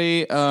listening,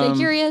 everybody. Stay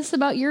curious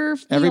about your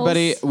meals.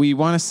 Everybody, we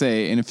want to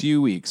say in a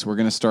few weeks, we're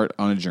going to start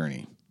on a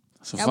journey.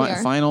 So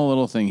final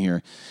little thing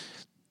here.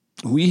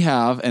 We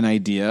have an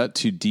idea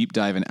to deep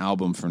dive an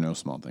album for No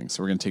Small Thing.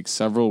 So we're going to take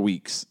several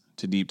weeks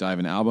to deep dive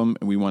an album,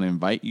 and we want to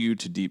invite you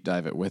to deep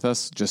dive it with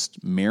us.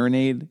 Just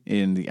marinate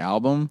in the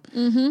album,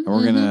 and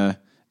we're going to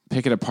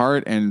pick it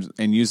apart and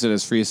use it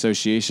as free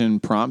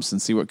association prompts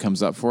and see what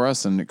comes up for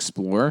us and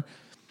explore.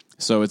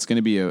 So it's going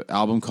to be an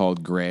album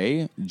called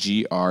Grae,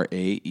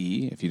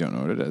 Grae, if you don't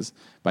know what it is,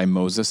 by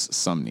Moses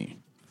Sumney.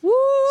 Woo!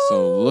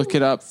 So look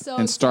it up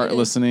and start excited.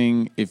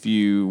 Listening if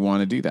you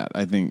want to do that.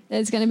 I think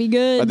it's going to be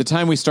good. By the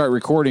time we start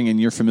recording and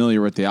you're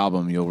familiar with the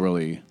album, you'll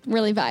really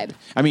vibe.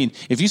 I mean,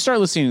 if you start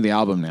listening to the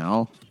album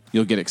now,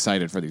 you'll get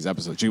excited for these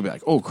episodes. You'll be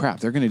like, oh, crap,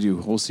 they're going to do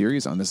a whole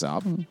series on this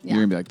album? Yeah. You're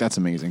going to be like, that's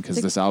amazing because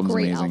this album's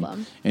amazing.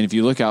 Album. And if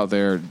you look out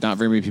there, not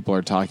very many people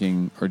are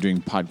talking or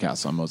doing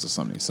podcasts on Moses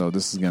Sumney. So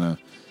this is going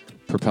to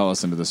propel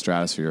us into the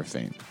stratosphere of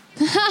fame.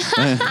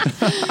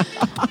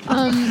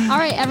 All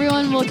right,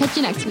 everyone. We'll catch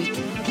you next week.